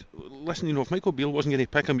 and listen, if Michael Beale wasn't going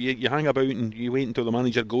to pick him, you hang about and you wait until the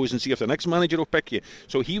manager goes and see if the next manager will pick you.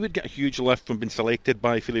 So he would get a huge lift from being selected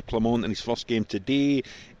by Philippe Clement in his first game today.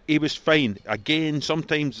 He was fine. Again,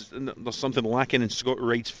 sometimes there's something lacking in Scott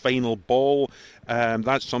Wright's final ball.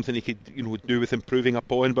 That's something he could do with improving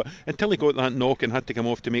upon. But until he got that knock and had to come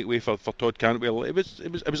off to make way for Todd Cantwell, it was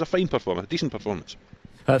a fine performance, a decent performance.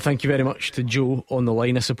 Thank you very much to Joe on the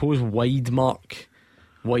line. I suppose wide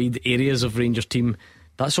areas of Rangers team,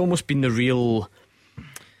 that's almost been the real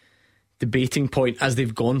debating point as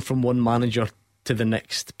they've gone from one manager to the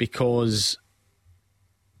next, because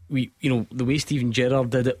the way Steven Gerrard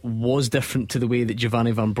did it was different to the way that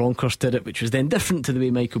Giovanni Van Bronckhorst did it, which was then different to the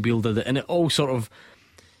way Michael Beale did it, and it all sort of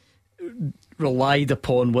relied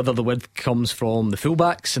upon whether the width comes from the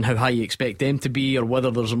fullbacks and how high you expect them to be, or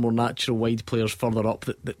whether there's a more natural wide players further up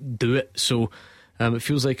that do it. So It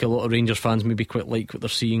feels like a lot of Rangers fans maybe quite like what they're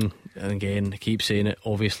seeing, and again I keep saying it,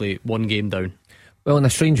 obviously one game down. Well, in a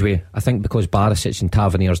strange way, I think because Barisic and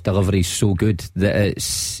Tavernier's delivery is so good that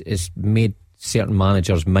it's made certain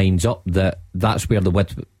managers' minds up that that's where the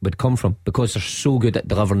width would come from, because they're so good at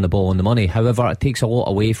delivering the ball on the money. However, it takes a lot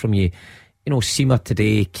away from you. You know, Sima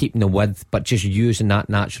today, keeping the width but just using that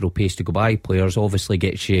natural pace to go by players obviously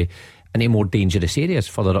gets you into more dangerous areas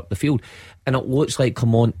further up the field. And it looks like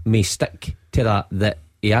Clement may stick to that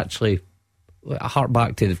he actually, I hark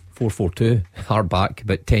back to the 4-4-2, hard back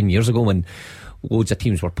about 10 years ago when loads of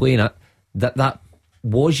teams were playing it, that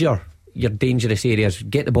was your dangerous areas.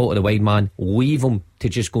 Get the ball to the wide man, leave him to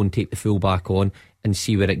just go and take the full back on and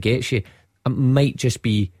see where it gets you. It might just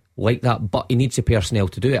be like that, but he needs the personnel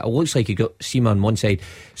to do it. It looks like you got Seaman on one side,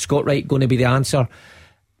 Scott Wright going to be the answer.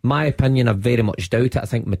 My opinion, I very much doubt it. I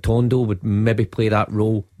think Matondo would maybe play that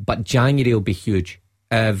role, but January will be huge.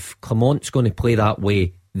 If Clement's going to play that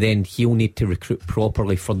way, then he'll need to recruit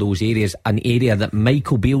properly for those areas, an area that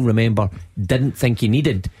Michael Beale, remember, didn't think he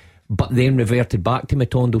needed, but then reverted back to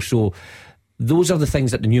Matondo. So those are the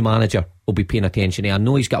things that the new manager will be paying attention to. I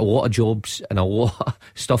know he's got a lot of jobs and a lot of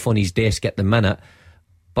stuff on his desk at the minute,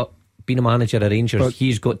 but being a manager at Rangers,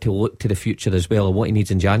 he's got to look to the future as well, and what he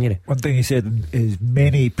needs in January. One thing he said in his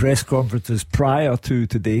many press conferences prior to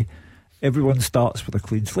today, everyone starts with a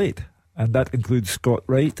clean slate, and that includes Scott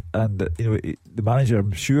Wright. And the manager,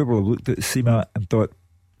 I'm sure, will have looked at Sima and thought,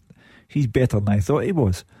 he's better than I thought he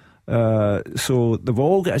was. So they've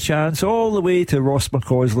all got a chance, all the way to Ross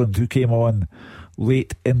McCausland, who came on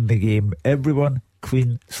late in the game. Everyone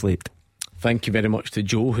clean slate. Thank you very much to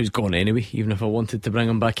Joe, who's gone anyway, even if I wanted to bring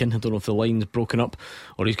him back in. I don't know if the line's broken up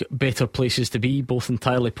or he's got better places to be, both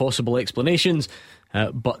entirely possible explanations.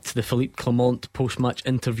 But the Philippe Clement post-match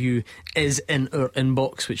interview is in our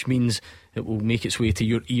inbox, which means it will make its way to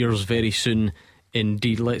your ears very soon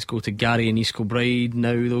indeed. Let's go to Gary in East Kilbride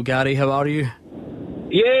now though. Gary, how are you?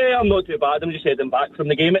 Yeah, I'm not too bad. I'm just heading back from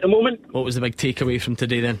the game at the moment. What was the big takeaway from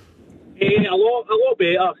today then? A lot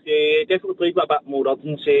better. Definitely played with a bit more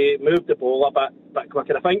urgency, moved the ball a bit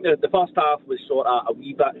quicker. I think the first half was sort of a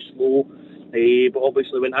wee bit slow, but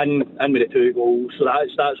obviously went in with the 2 goals, so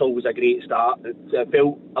that's always a great start. It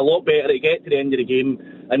felt a lot better to get to the end of the game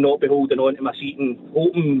and not be holding on to my seat and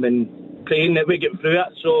hoping and praying that we get through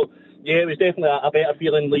it. So yeah, it was definitely a better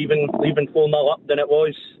feeling leaving 4-0 up than it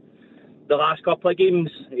was the last couple of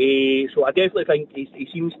games. So I definitely think he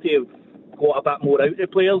seems to have got a bit more out of the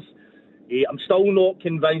players. I'm still not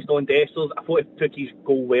convinced on Dessers. I thought he took his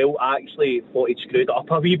goal well. I actually thought he'd screwed it up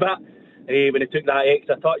a wee bit when he took that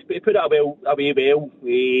extra touch, but he put it away well.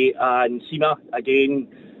 And Sima, again,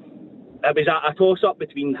 it was a toss-up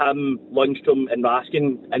between him, Lundstrom and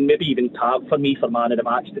Raskin, and maybe even Tav for me for man of the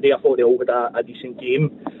match today. I thought they all had a decent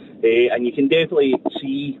game, and you can definitely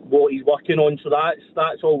see what he's working on, so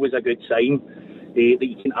that's always a good sign, that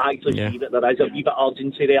you can actually see that there is a wee bit of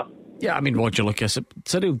urgency there. Yeah, I mean, Roger Lucas,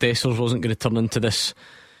 Cyril Dessers wasn't going to turn into this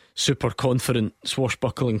super confident,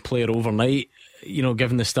 swashbuckling player overnight. You know,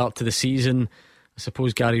 given the start to the season, I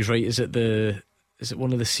suppose Gary's right. Is it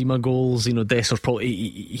one of the Sima goals? You know, Dessers probably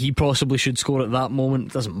he possibly should score at that moment.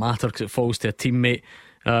 It doesn't matter because it falls to a teammate.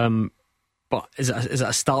 But is it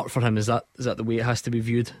a start for him? Is that the way it has to be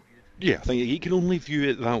viewed? Yeah, I think you can only view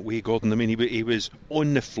it that way, Gordon. I mean, he was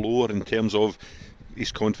on the floor in terms of his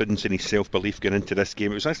confidence and his self-belief going into this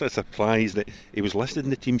game. It was actually a surprise that he was listed in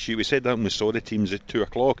the team sheet. We said that when we saw the teams at 2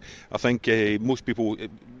 o'clock. I think most people,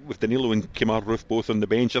 with Danilo and Kemar Roof both on the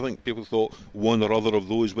bench, I think people thought one or other of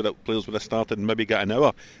those players would have started and maybe got an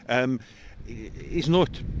hour. He's not,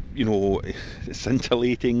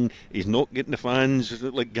 scintillating. He's not getting the fans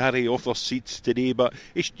like Gary off their seats today. But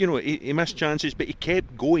he missed chances, but he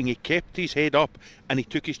kept going. He kept his head up, and he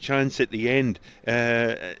took his chance at the end.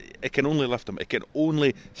 It can only lift him. It can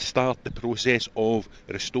only start the process of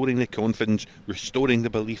restoring the confidence, restoring the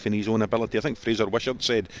belief in his own ability. I think Fraser Wishart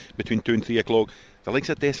said between 2 and 3 o'clock, the likes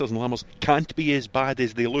of Dessers and Lammers can't be as bad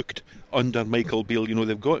as they looked under Michael Beale.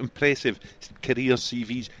 They've got impressive career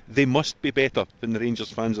CVs. They must be better than the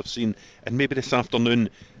Rangers fans have seen. And maybe this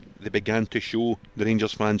afternoon they began to show the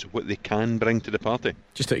Rangers fans what they can bring to the party.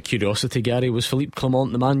 Just out of curiosity, Gary, was Philippe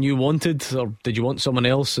Clement the man you wanted, or did you want someone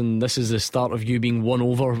else? And this is the start of you being won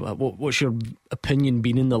over. What's your opinion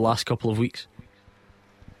been in the last couple of weeks?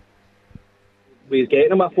 With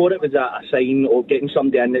getting him, I thought it was a sign of getting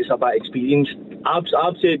somebody in that's a bit experienced. I've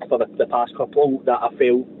said for the past couple that I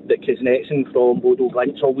felt that Kuznetsov from Bodo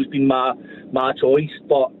Glint's always been my choice,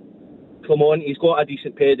 but Clement, he's got a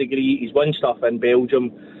decent pedigree, he's won stuff in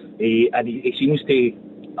Belgium, and he seems to,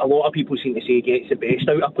 a lot of people seem to say he gets the best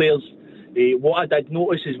out of players. What I did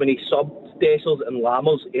notice is when he subbed Dessers and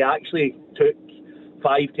Lammers, he actually took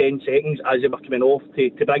 5-10 seconds as they were coming off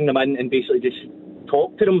to bring them in and basically just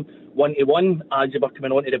talk to them one-to-one as they were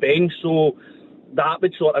coming onto the bench. So that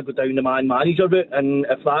would sort of go down the man manager route, and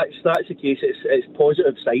if that's the case, it's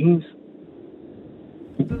positive signs.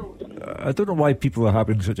 I don't know why people are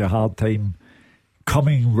having such a hard time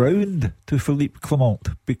coming round to Philippe Clement,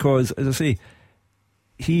 because, as I say,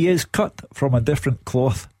 he is cut from a different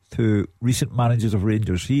cloth to recent managers of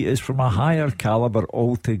Rangers. He is from a higher calibre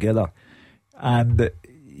altogether, and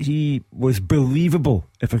he was believable,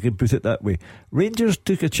 if I can put it that way. Rangers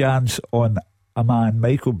took a chance on a man,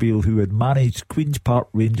 Michael Beale, who had managed Queen's Park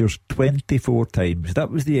Rangers 24 times.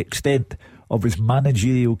 That was the extent of his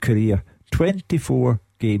managerial career. 24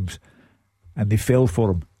 games, and they fell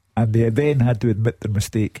for him, and they then had to admit their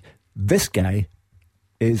mistake. This guy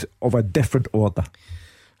is of a different order.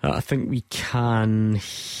 I think we can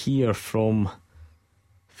hear from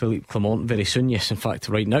Philippe Clement very soon. Yes, in fact,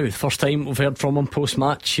 right now. The first time we've heard from him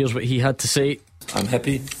post-match. Here's what he had to say. I'm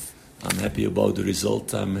happy about the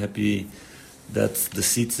result. I'm happy that the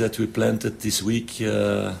seeds that we planted this week,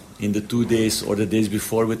 in the 2 days or the days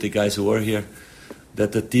before with the guys who were here,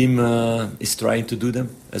 that the team is trying to do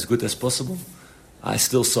them as good as possible. I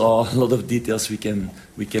still saw a lot of details we can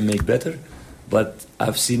make better, but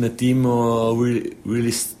I've seen a team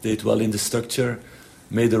really stayed well in the structure,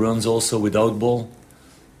 made the runs also without ball,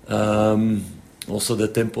 also the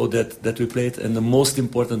tempo that we played, and the most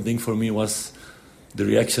important thing for me was the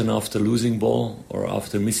reaction after losing ball or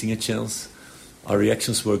after missing a chance. Our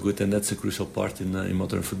reactions were good, and that's a crucial part in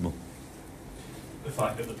modern football. The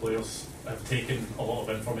fact that the players have taken a lot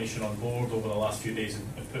of information on board over the last few days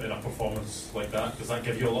and put in a performance like that, does that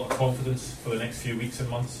give you a lot of confidence for the next few weeks and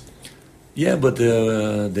months? Yeah, but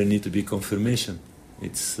there need to be confirmation.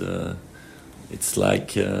 It's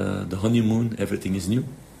like the honeymoon, everything is new.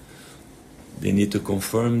 They need to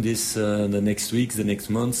confirm this the next weeks, the next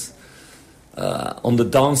months. On the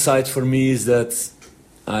downside for me is that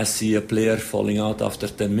I see a player falling out after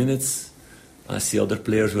 10 minutes. I see other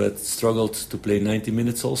players who had struggled to play 90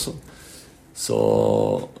 minutes also.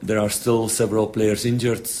 So there are still several players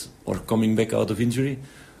injured or coming back out of injury.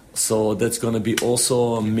 So that's going to be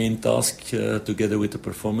also a main task together with the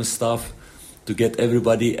performance staff to get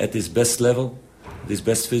everybody at his best level, his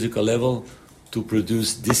best physical level, to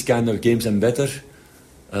produce this kind of games and better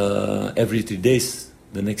every 3 days,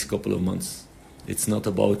 the next couple of months. It's not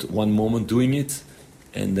about one moment doing it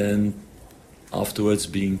and then afterwards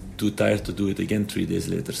being too tired to do it again 3 days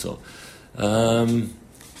later. So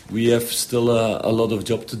we have still a lot of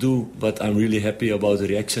job to do, but I'm really happy about the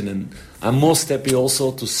reaction, and I'm most happy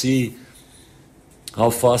also to see how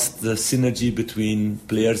fast the synergy between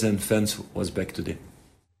players and fans was back today.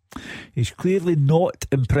 He's clearly not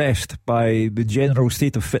impressed by the general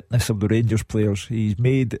state of fitness of the Rangers players. He's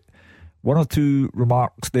made one or two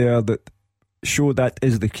remarks there that show that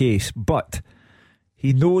is the case, but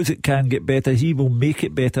he knows it can get better. He will make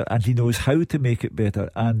it better, and he knows how to make it better.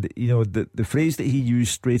 And you know, the phrase that he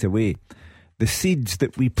used straight away, the seeds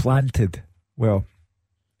that we planted, well,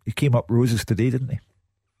 he came up roses today, didn't he?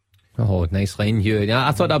 Oh, nice line, Hugh. Yeah,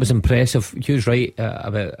 I thought that was impressive. Hugh's right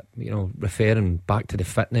about, referring back to the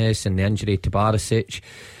fitness and the injury to Barisic,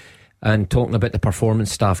 and talking about the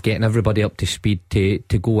performance staff getting everybody up to speed to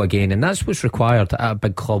go again. And that's what's required at a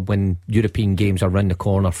big club when European games are round the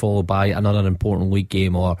corner, followed by another important league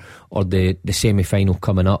game or the semi-final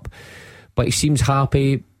coming up. But he seems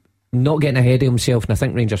happy, not getting ahead of himself, and I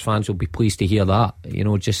think Rangers fans will be pleased to hear that.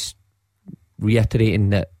 Just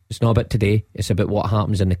reiterating that it's not about today, it's about what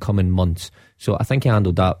happens in the coming months. So I think he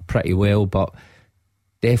handled that pretty well, but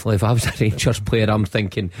definitely if I was a Rangers player, I'm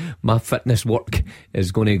thinking my fitness work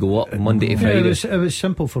is going to go up Monday to Friday. It was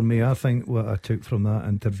simple for me. I think what I took from that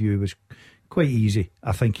interview was quite easy.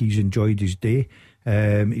 I think he's enjoyed his day.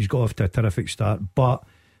 He's got off to a terrific start, but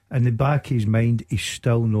in the back of his mind he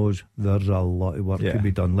still knows there's a lot of work to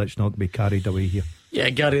be done. Let's not be carried away here. Yeah,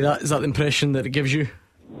 Gary, is that the impression that it gives you?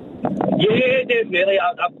 Yeah, definitely.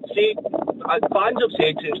 Fans have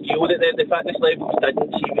said since Gio that the fitness levels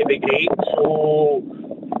didn't seem to be great, so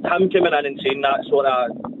him coming in and saying that sort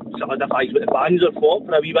of solidifies what the fans have thought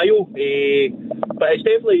for a wee while. But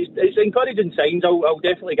it's encouraging signs. I'll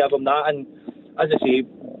definitely give him that. And as I say,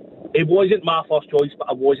 it wasn't my first choice, but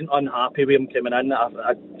I wasn't unhappy with him coming in.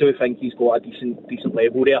 I do think he's got a decent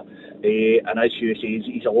level there. And as Hugh says,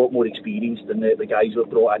 he's a lot more experienced than the guys we've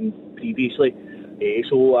brought in previously.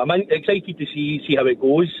 So I'm excited to see how it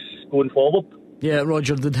goes going forward. Yeah,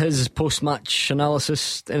 Roger, did his post-match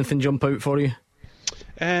analysis, anything jump out for you?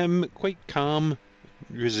 Quite calm,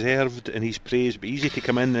 reserved in his praise, but easy to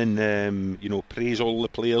come in and praise all the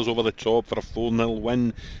players over the top for a 4-0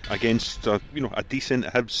 win against a decent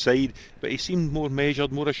Hibs side. But he seemed more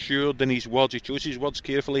measured, more assured in his words. He chose his words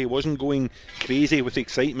carefully. He wasn't going crazy with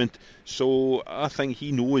excitement. So I think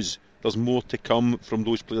he knows there's more to come from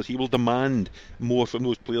those players. He will demand more from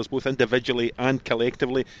those players, both individually and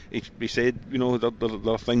collectively. He said,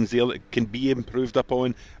 there are things there that can be improved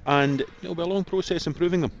upon, and it'll be a long process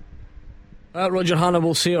improving them. Roger Hannah,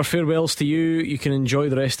 will say our farewells to you. You can enjoy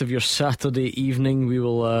the rest of your Saturday evening. We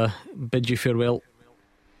will bid you farewell.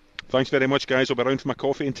 Thanks very much, guys. I'll be around for my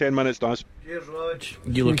coffee in 10 minutes, Daz. Cheers, Rog.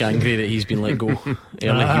 You look angry that he's been let go early. He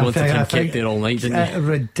wanted him kept there all night, didn't you?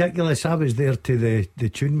 Ridiculous. I was there to the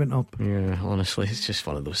tune went up. Yeah, honestly, it's just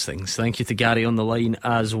one of those things. Thank you to Gary on the line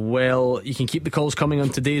as well. You can keep the calls coming on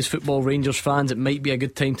today's football. Rangers fans, it might be a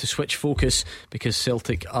good time to switch focus because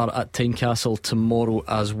Celtic are at Tynecastle tomorrow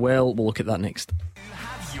as well. We'll look at that next.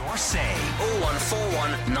 Your say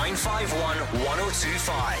 0141 951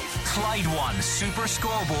 1025. Clyde One Super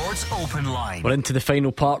Scoreboard's open line. We're into the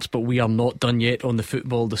final parts, but we are not done yet on the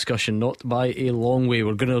football discussion, not by a long way.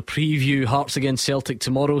 We're going to preview Hearts against Celtic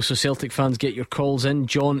tomorrow, so Celtic fans, get your calls in.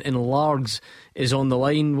 John in Largs is on the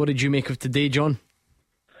line. What did you make of today, John?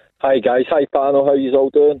 Hi guys, hi panel, how you all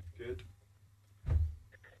doing? Good.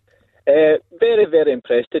 Very, very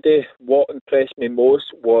impressed today. What impressed me most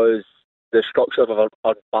was the structure of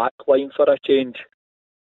our back line for a change.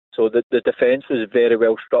 So the defence was very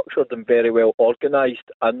well structured and very well organised.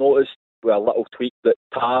 I noticed with a little tweak that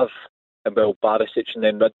Tav and Barisic and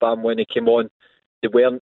then Ridvan, when he came on, they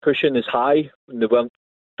weren't pushing as high and they weren't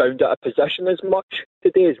found at a position as much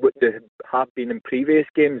today as what they have been in previous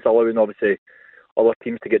games, allowing obviously other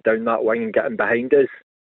teams to get down that wing and get in behind us.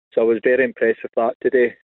 So I was very impressed with that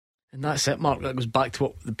today. And that's it, Mark. That goes back to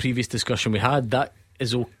what the previous discussion we had. That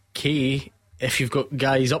is okay if you've got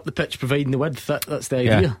guys up the pitch providing the width. That's the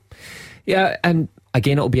idea. Yeah, and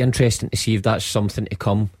again, it'll be interesting to see if that's something to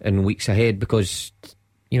come in weeks ahead, because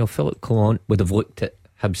Philippe Clement would have looked at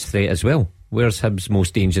Hibs' threat as well. Where's Hibs'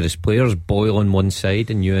 most dangerous players? Boyle on one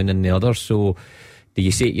side and Ewan on the other. So do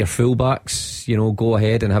you say to your fullbacks, go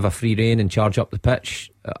ahead and have a free rein and charge up the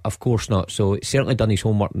pitch? Of course not. So it's certainly done his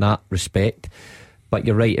homework in that respect. But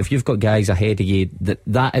you're right, if you''ve got guys ahead of you,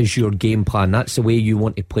 that is your game plan. That's the way you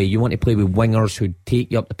want to play. You want to play with wingers who take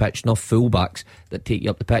you up the pitch, not fullbacks that take you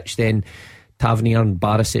up the pitch. Then Tavernier and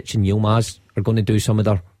Barisic and Yilmaz are going to do some of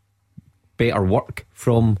their better work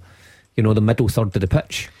from the middle third of the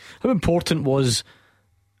pitch. How important was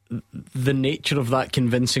the nature of that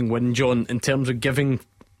convincing win, John, in terms of giving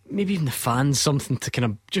maybe even the fans something to kind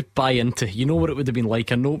of just buy into? You know what it would have been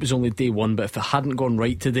like. I know it was only day one, but if it hadn't gone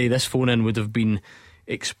right today, this phone in would have been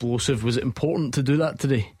explosive. Was it important to do that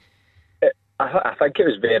today? I think it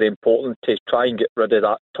was very important to try and get rid of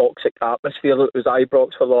that toxic atmosphere that was Ibrox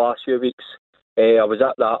for the last few weeks. I was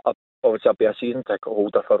at that. Obviously I've been a season ticket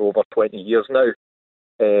holder for over 20 years now,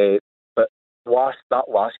 but that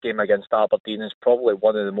last game against Aberdeen is probably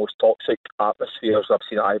one of the most toxic atmospheres I've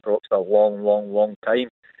seen at Ibrox in a long time.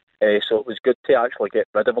 So it was good to actually get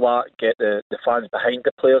rid of that, get the fans behind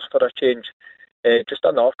the players for a change. Just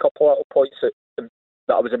another couple of little points that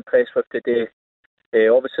I was impressed with today.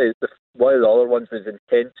 Obviously, one of the other ones was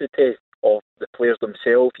intensity of the players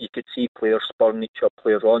themselves. You could see players spurring each other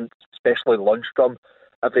players on, especially Lundstrom.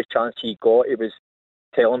 Every chance he got, he was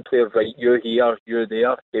telling players, right, you're here, you're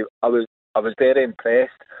there. I was very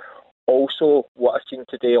impressed. Also, what I've seen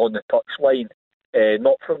today on the touchline,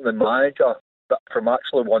 not from the manager, but from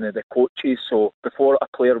actually one of the coaches. So before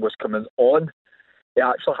a player was coming on, they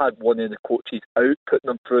actually had one of the coaches out, putting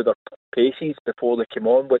them through their paces before they came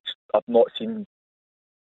on, which I've not seen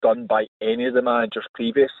done by any of the managers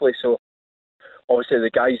previously. So obviously the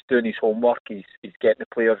guy's doing his homework. He's getting the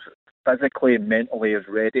players physically and mentally as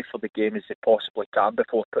ready for the game as they possibly can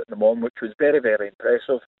before putting them on, which was very, very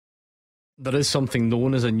impressive. There is something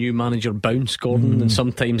known as a new manager bounce, Gordon, and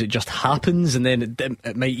sometimes it just happens, and then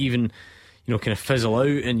it might even kind of fizzle out,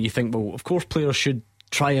 and you think, well, of course players should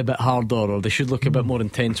try a bit harder, or they should look a bit more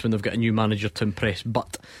intense when they've got a new manager to impress.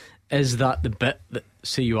 But is that the bit that,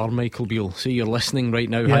 say you are Michael Beale, say you're listening right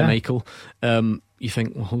now, hi Michael, you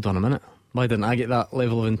think, well, hold on a minute, why didn't I get that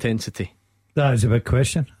level of intensity? That is a big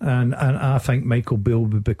question, and I think Michael Beale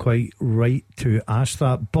would be quite right to ask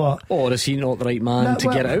that. But or is he not the right man to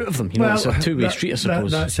get it out of them? It's a two-way street, I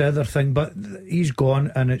suppose. That's the other thing. But he's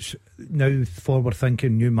gone, and it's now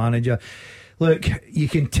forward-thinking new manager. Look, you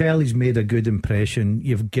can tell he's made a good impression.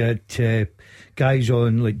 You've got guys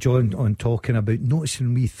on like John on talking about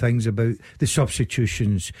noticing wee things about the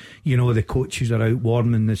substitutions. You know, the coaches are out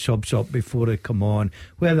warming the subs up before they come on.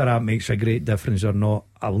 Whether that makes a great difference or not,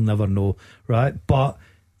 I'll never know, right? But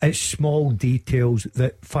it's small details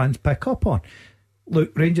that fans pick up on.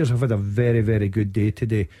 Look, Rangers have had a very, very good day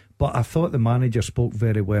today, but I thought the manager spoke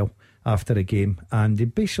very well after the game, and he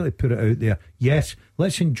basically put it out there. Yes,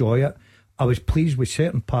 let's enjoy it. I was pleased with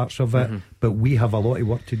certain parts of it, but we have a lot of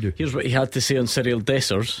work to do. Here's what he had to say on Cyril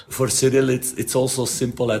Dessers. For Cyril, it's also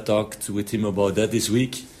simple. I talked with him about that this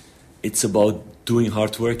week. It's about doing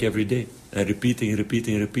hard work every day and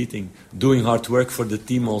repeating. Doing hard work for the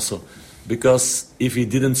team also. Because if he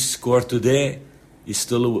didn't score today, he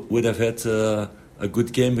still would have had a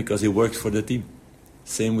good game because he worked for the team.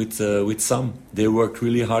 Same with Sam. They work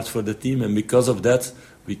really hard for the team, and because of that,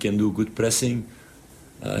 we can do good pressing.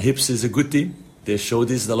 Hibs is a good team. They showed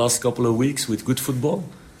this the last couple of weeks with good football,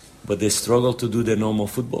 but they struggle to do their normal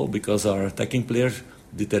football because our attacking players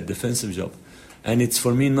did their defensive job. And it's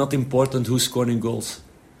for me not important who's scoring goals.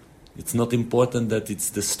 It's not important that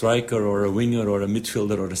it's the striker or a winger or a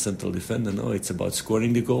midfielder or a central defender. No, it's about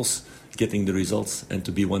scoring the goals, getting the results, and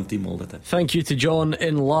to be one team all the time. Thank you to John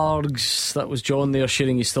in Largs. That was John there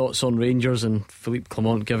sharing his thoughts on Rangers, and Philippe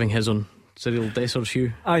Clement giving his on Cyril Dessers.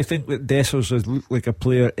 Hugh, I think that Dessers has looked like a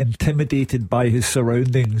player intimidated by his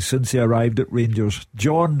surroundings since he arrived at Rangers.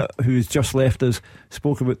 John, who's just left us,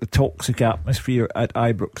 spoke about the toxic atmosphere at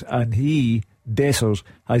Ibrox, and Dessers,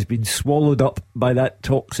 has been swallowed up by that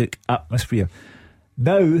toxic atmosphere.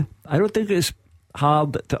 Now, I don't think it's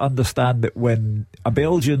hard to understand that when a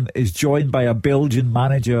Belgian is joined by a Belgian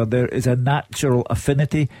manager, there is a natural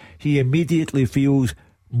affinity. He immediately feels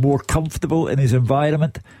more comfortable in his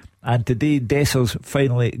environment. And today Dessers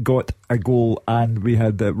finally got a goal, and we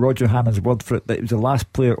had Roger Hannah's word for it that he was the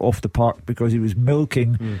last player off the park because he was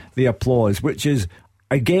milking the applause, which is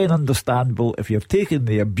again understandable. If you've taken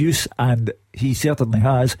the abuse, and he certainly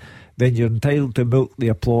has, then you're entitled to milk the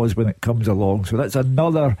applause when it comes along. So that's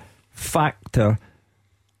another factor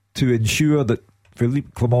to ensure that Philippe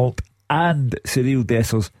Clement and Cyril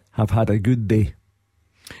Dessers have had a good day.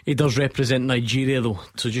 He does represent Nigeria though,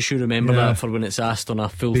 so just you remember that for when it's asked on a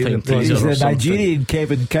full-time teaser. He's the Nigerian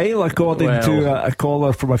Kevin Kyle, according to a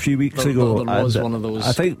caller from a few weeks ago. There was one of those.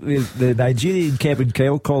 I think the Nigerian Kevin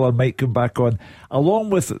Kyle caller might come back on,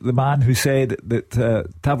 along with the man who said that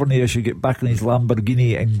Tavernier should get back in his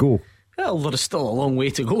Lamborghini and go. Well, there is still a long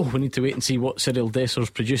way to go. We need to wait and see what Cyril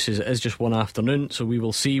Dessers produces. It is just one afternoon, so we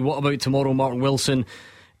will see. What about tomorrow, Mark Wilson?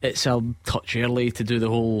 It's a touch early to do the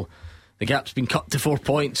whole... The gap's been cut to 4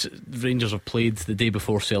 points. Rangers have played the day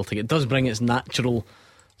before Celtic. It does bring its natural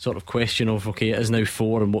sort of question of, okay, it is now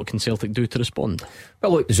 4, and what can Celtic do to respond?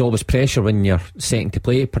 Well, look, there's always pressure when you're setting to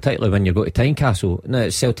play, particularly when you go to Tynecastle. Now,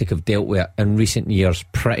 Celtic have dealt with it in recent years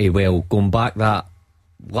pretty well. Going back that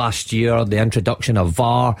last year, the introduction of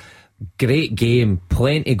VAR, great game,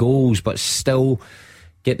 plenty goals, but still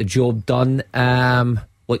get the job done.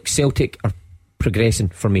 Like Celtic are progressing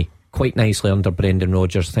for me quite nicely under Brendan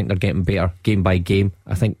Rodgers. I think they're getting better game by game.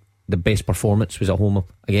 I think the best performance was at home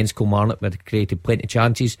against Kilmarnock, where they created plenty of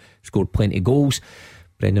chances, scored plenty of goals.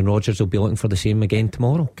 Brendan Rodgers will be looking for the same again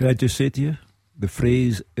tomorrow. Can I just say to you, the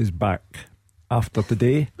phrase is back. After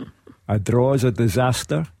today, a draw is a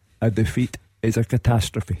disaster, a defeat is a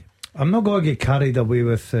catastrophe. I'm not going to get carried away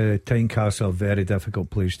with Tynecastle, a very difficult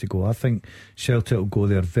place to go. I think Celtic will go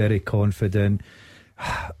there very confident.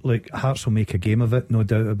 Like, Hearts will make a game of it, no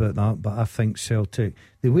doubt about that, but I think Celtic,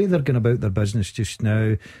 the way they're going about their business just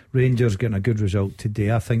now, Rangers getting a good result today,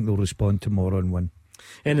 I think they'll respond tomorrow and win.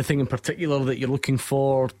 Anything in particular that you're looking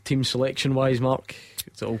for team selection wise, Mark?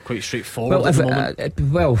 It's all quite straightforward at the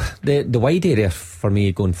moment. The wide area for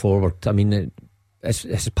me going forward, I mean,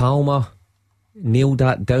 is Palma nailed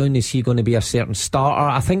that down? Is he going to be a certain starter?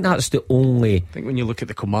 I think that's the only... I think when you look at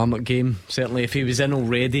the Kilmarnock game, certainly if he was in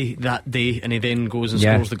already that day and he then goes and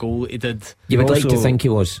scores the goal he did, you would like to think he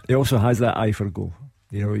was. He also has that eye for goal.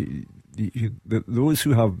 You know, those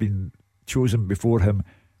who have been chosen before him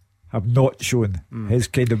have not shown his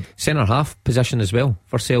kind of centre half position as well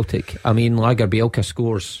for Celtic. I mean, Lagerbielke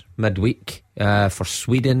scores midweek for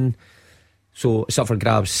Sweden, so it's up for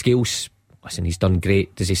grabs. Scales, listen, he's done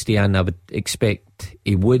great. Does he stay in? I would expect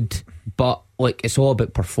he would, but like, it's all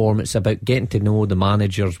about performance, about getting to know the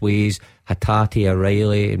manager's ways. Hatate,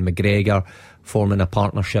 O'Reilly and McGregor forming a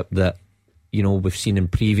partnership that, you know, we've seen in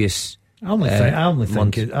previous I only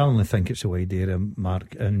think it's a wide area,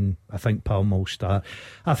 Mark, and I think Palma will start.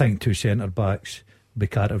 I think two centre backs, be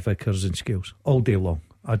Carter, Vickers and Scales all day long.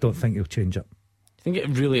 I don't think he'll change up. I think it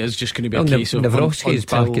really is just going to be a case of Navrowski's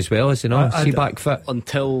back as well, is he not? Is he back fit?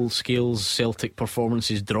 Until Scales' Celtic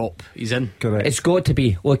performances drop, he's in. Correct. It's got to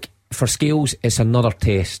be. Look, for Scales, it's another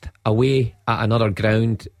test away at another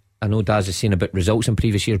ground. I know Daz is saying about results in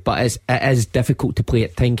previous years, but it is difficult to play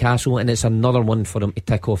at Tynecastle, and it's another one for him to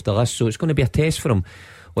tick off the list. So it's going to be a test for him.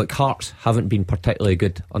 Look, Hearts haven't been particularly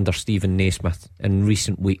good under Stephen Naismith in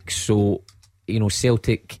recent weeks, so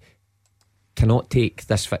Celtic cannot take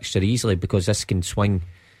this fixture easily, because this can swing.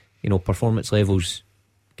 Performance levels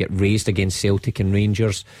get raised against Celtic and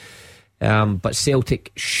Rangers, but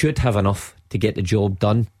Celtic should have enough to get the job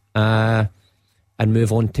done and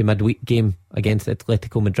move on to midweek game against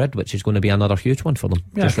Atletico Madrid, which is going to be another huge one for them,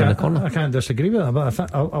 just round the corner. I can't disagree with that,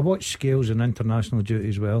 but I watched Scales in international duty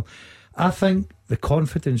as well. I think the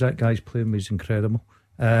confidence that guy's playing is incredible.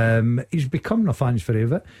 He's becoming a fan's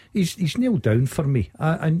favourite. He's nailed down for me.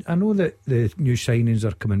 I know that the new signings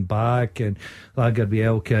are coming back and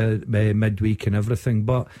Lagerbielke midweek and everything,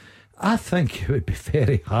 but I think it would be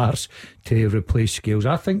very harsh to replace Scales.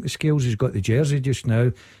 I think the Scales has got the jersey just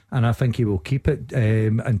now, and I think he will keep it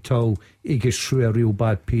until he gets through a real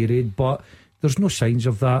bad period, but there's no signs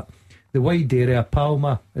of that. The wide area,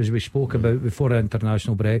 Palma, as we spoke about before the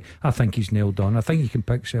international break, I think he's nailed on. I think he can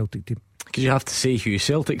pick Celtic team. Because you have to say, Hugh,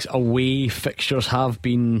 Celtic's away fixtures have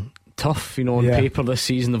been tough. On paper this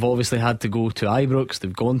season they've obviously had to go to Ibrox,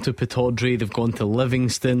 they've gone to Pittodrie, they've gone to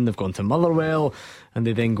Livingston, they've gone to Motherwell, and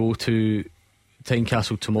they then go to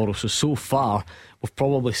Tynecastle tomorrow. So far we've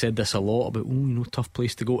probably said this a lot about tough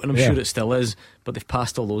place to go, and I'm sure it still is, but they've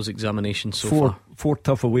passed all those examinations so far. 4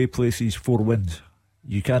 tough away places, 4 wins.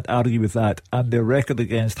 You can't argue with that, and their record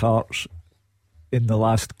against Hearts in the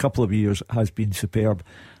last couple of years has been superb.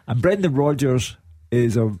 And Brendan Rodgers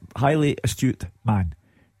is a highly astute man.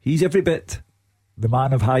 He's every bit the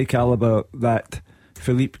man of high calibre that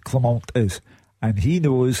Philippe Clement is, and he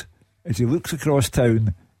knows as he looks across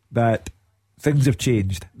town that things have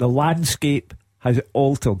changed. The landscape has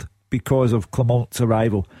altered because of Clement's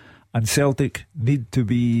arrival, and Celtic need to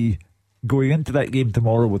be going into that game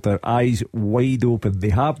tomorrow with their eyes wide open. They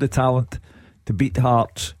have the talent to beat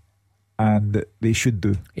Hearts, and they should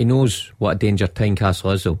do. He knows what a danger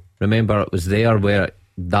Tynecastle is, though. Remember, it was there where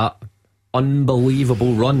that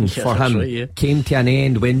unbelievable run for him came to an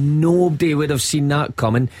end when nobody would have seen that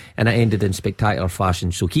coming, and it ended in spectacular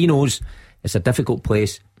fashion. So he knows it's a difficult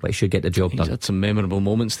place, but he should get the job done. He's had some memorable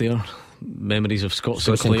moments there. Memories of Scott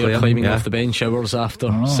Sinclair climbing off the bench hours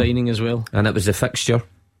after signing as well. And it was the fixture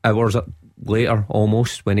hours later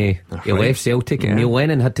almost when he left Celtic, and Neil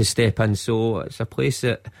Lennon had to step in. So it's a place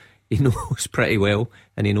that he knows pretty well,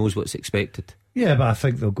 and he knows what's expected. Yeah, but I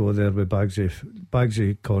think they'll go there with bags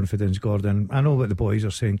of confidence, Gordon. I know what the boys are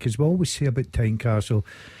saying, because we always say about Tynecastle,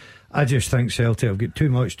 I just think Celtic have got too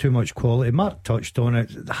much quality. Mark touched on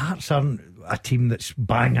it. The Hearts aren't a team that's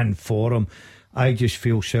banging for them. I just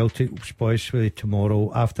feel Celtic, especially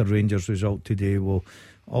tomorrow after Rangers' result today, will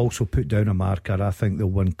also put down a marker. I think they'll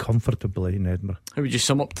win comfortably in Edinburgh. How would you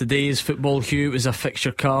sum up today's football, Hugh? It was a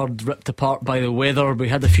fixture card ripped apart by the weather. We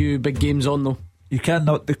had a few big games on, though. You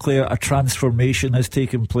cannot declare a transformation has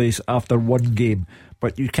taken place after one game,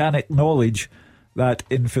 but you can acknowledge that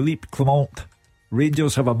in Philippe Clement,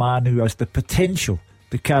 Rangers have a man who has the potential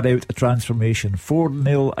to carry out a transformation.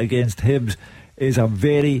 4-0 against Hibs is a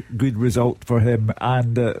very good result for him,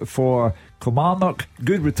 and for Kilmarnock,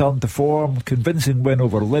 good return to form, convincing win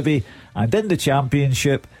over Livy, and in the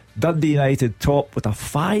Championship, Dundee United top with a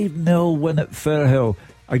 5-0 win at Firhill.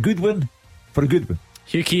 A good win for a good one.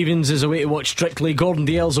 Hugh Keevins is away to watch Strictly, Gordon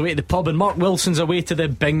Dalziel's away to the pub, and Mark Wilson's away to the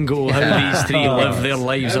bingo. How these three live their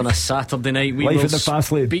lives on a Saturday night. We will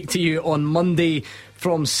speak to you on Monday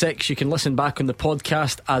from 6. You can listen back on the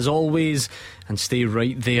podcast as always, and stay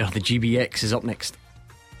right there. The GBX is up next.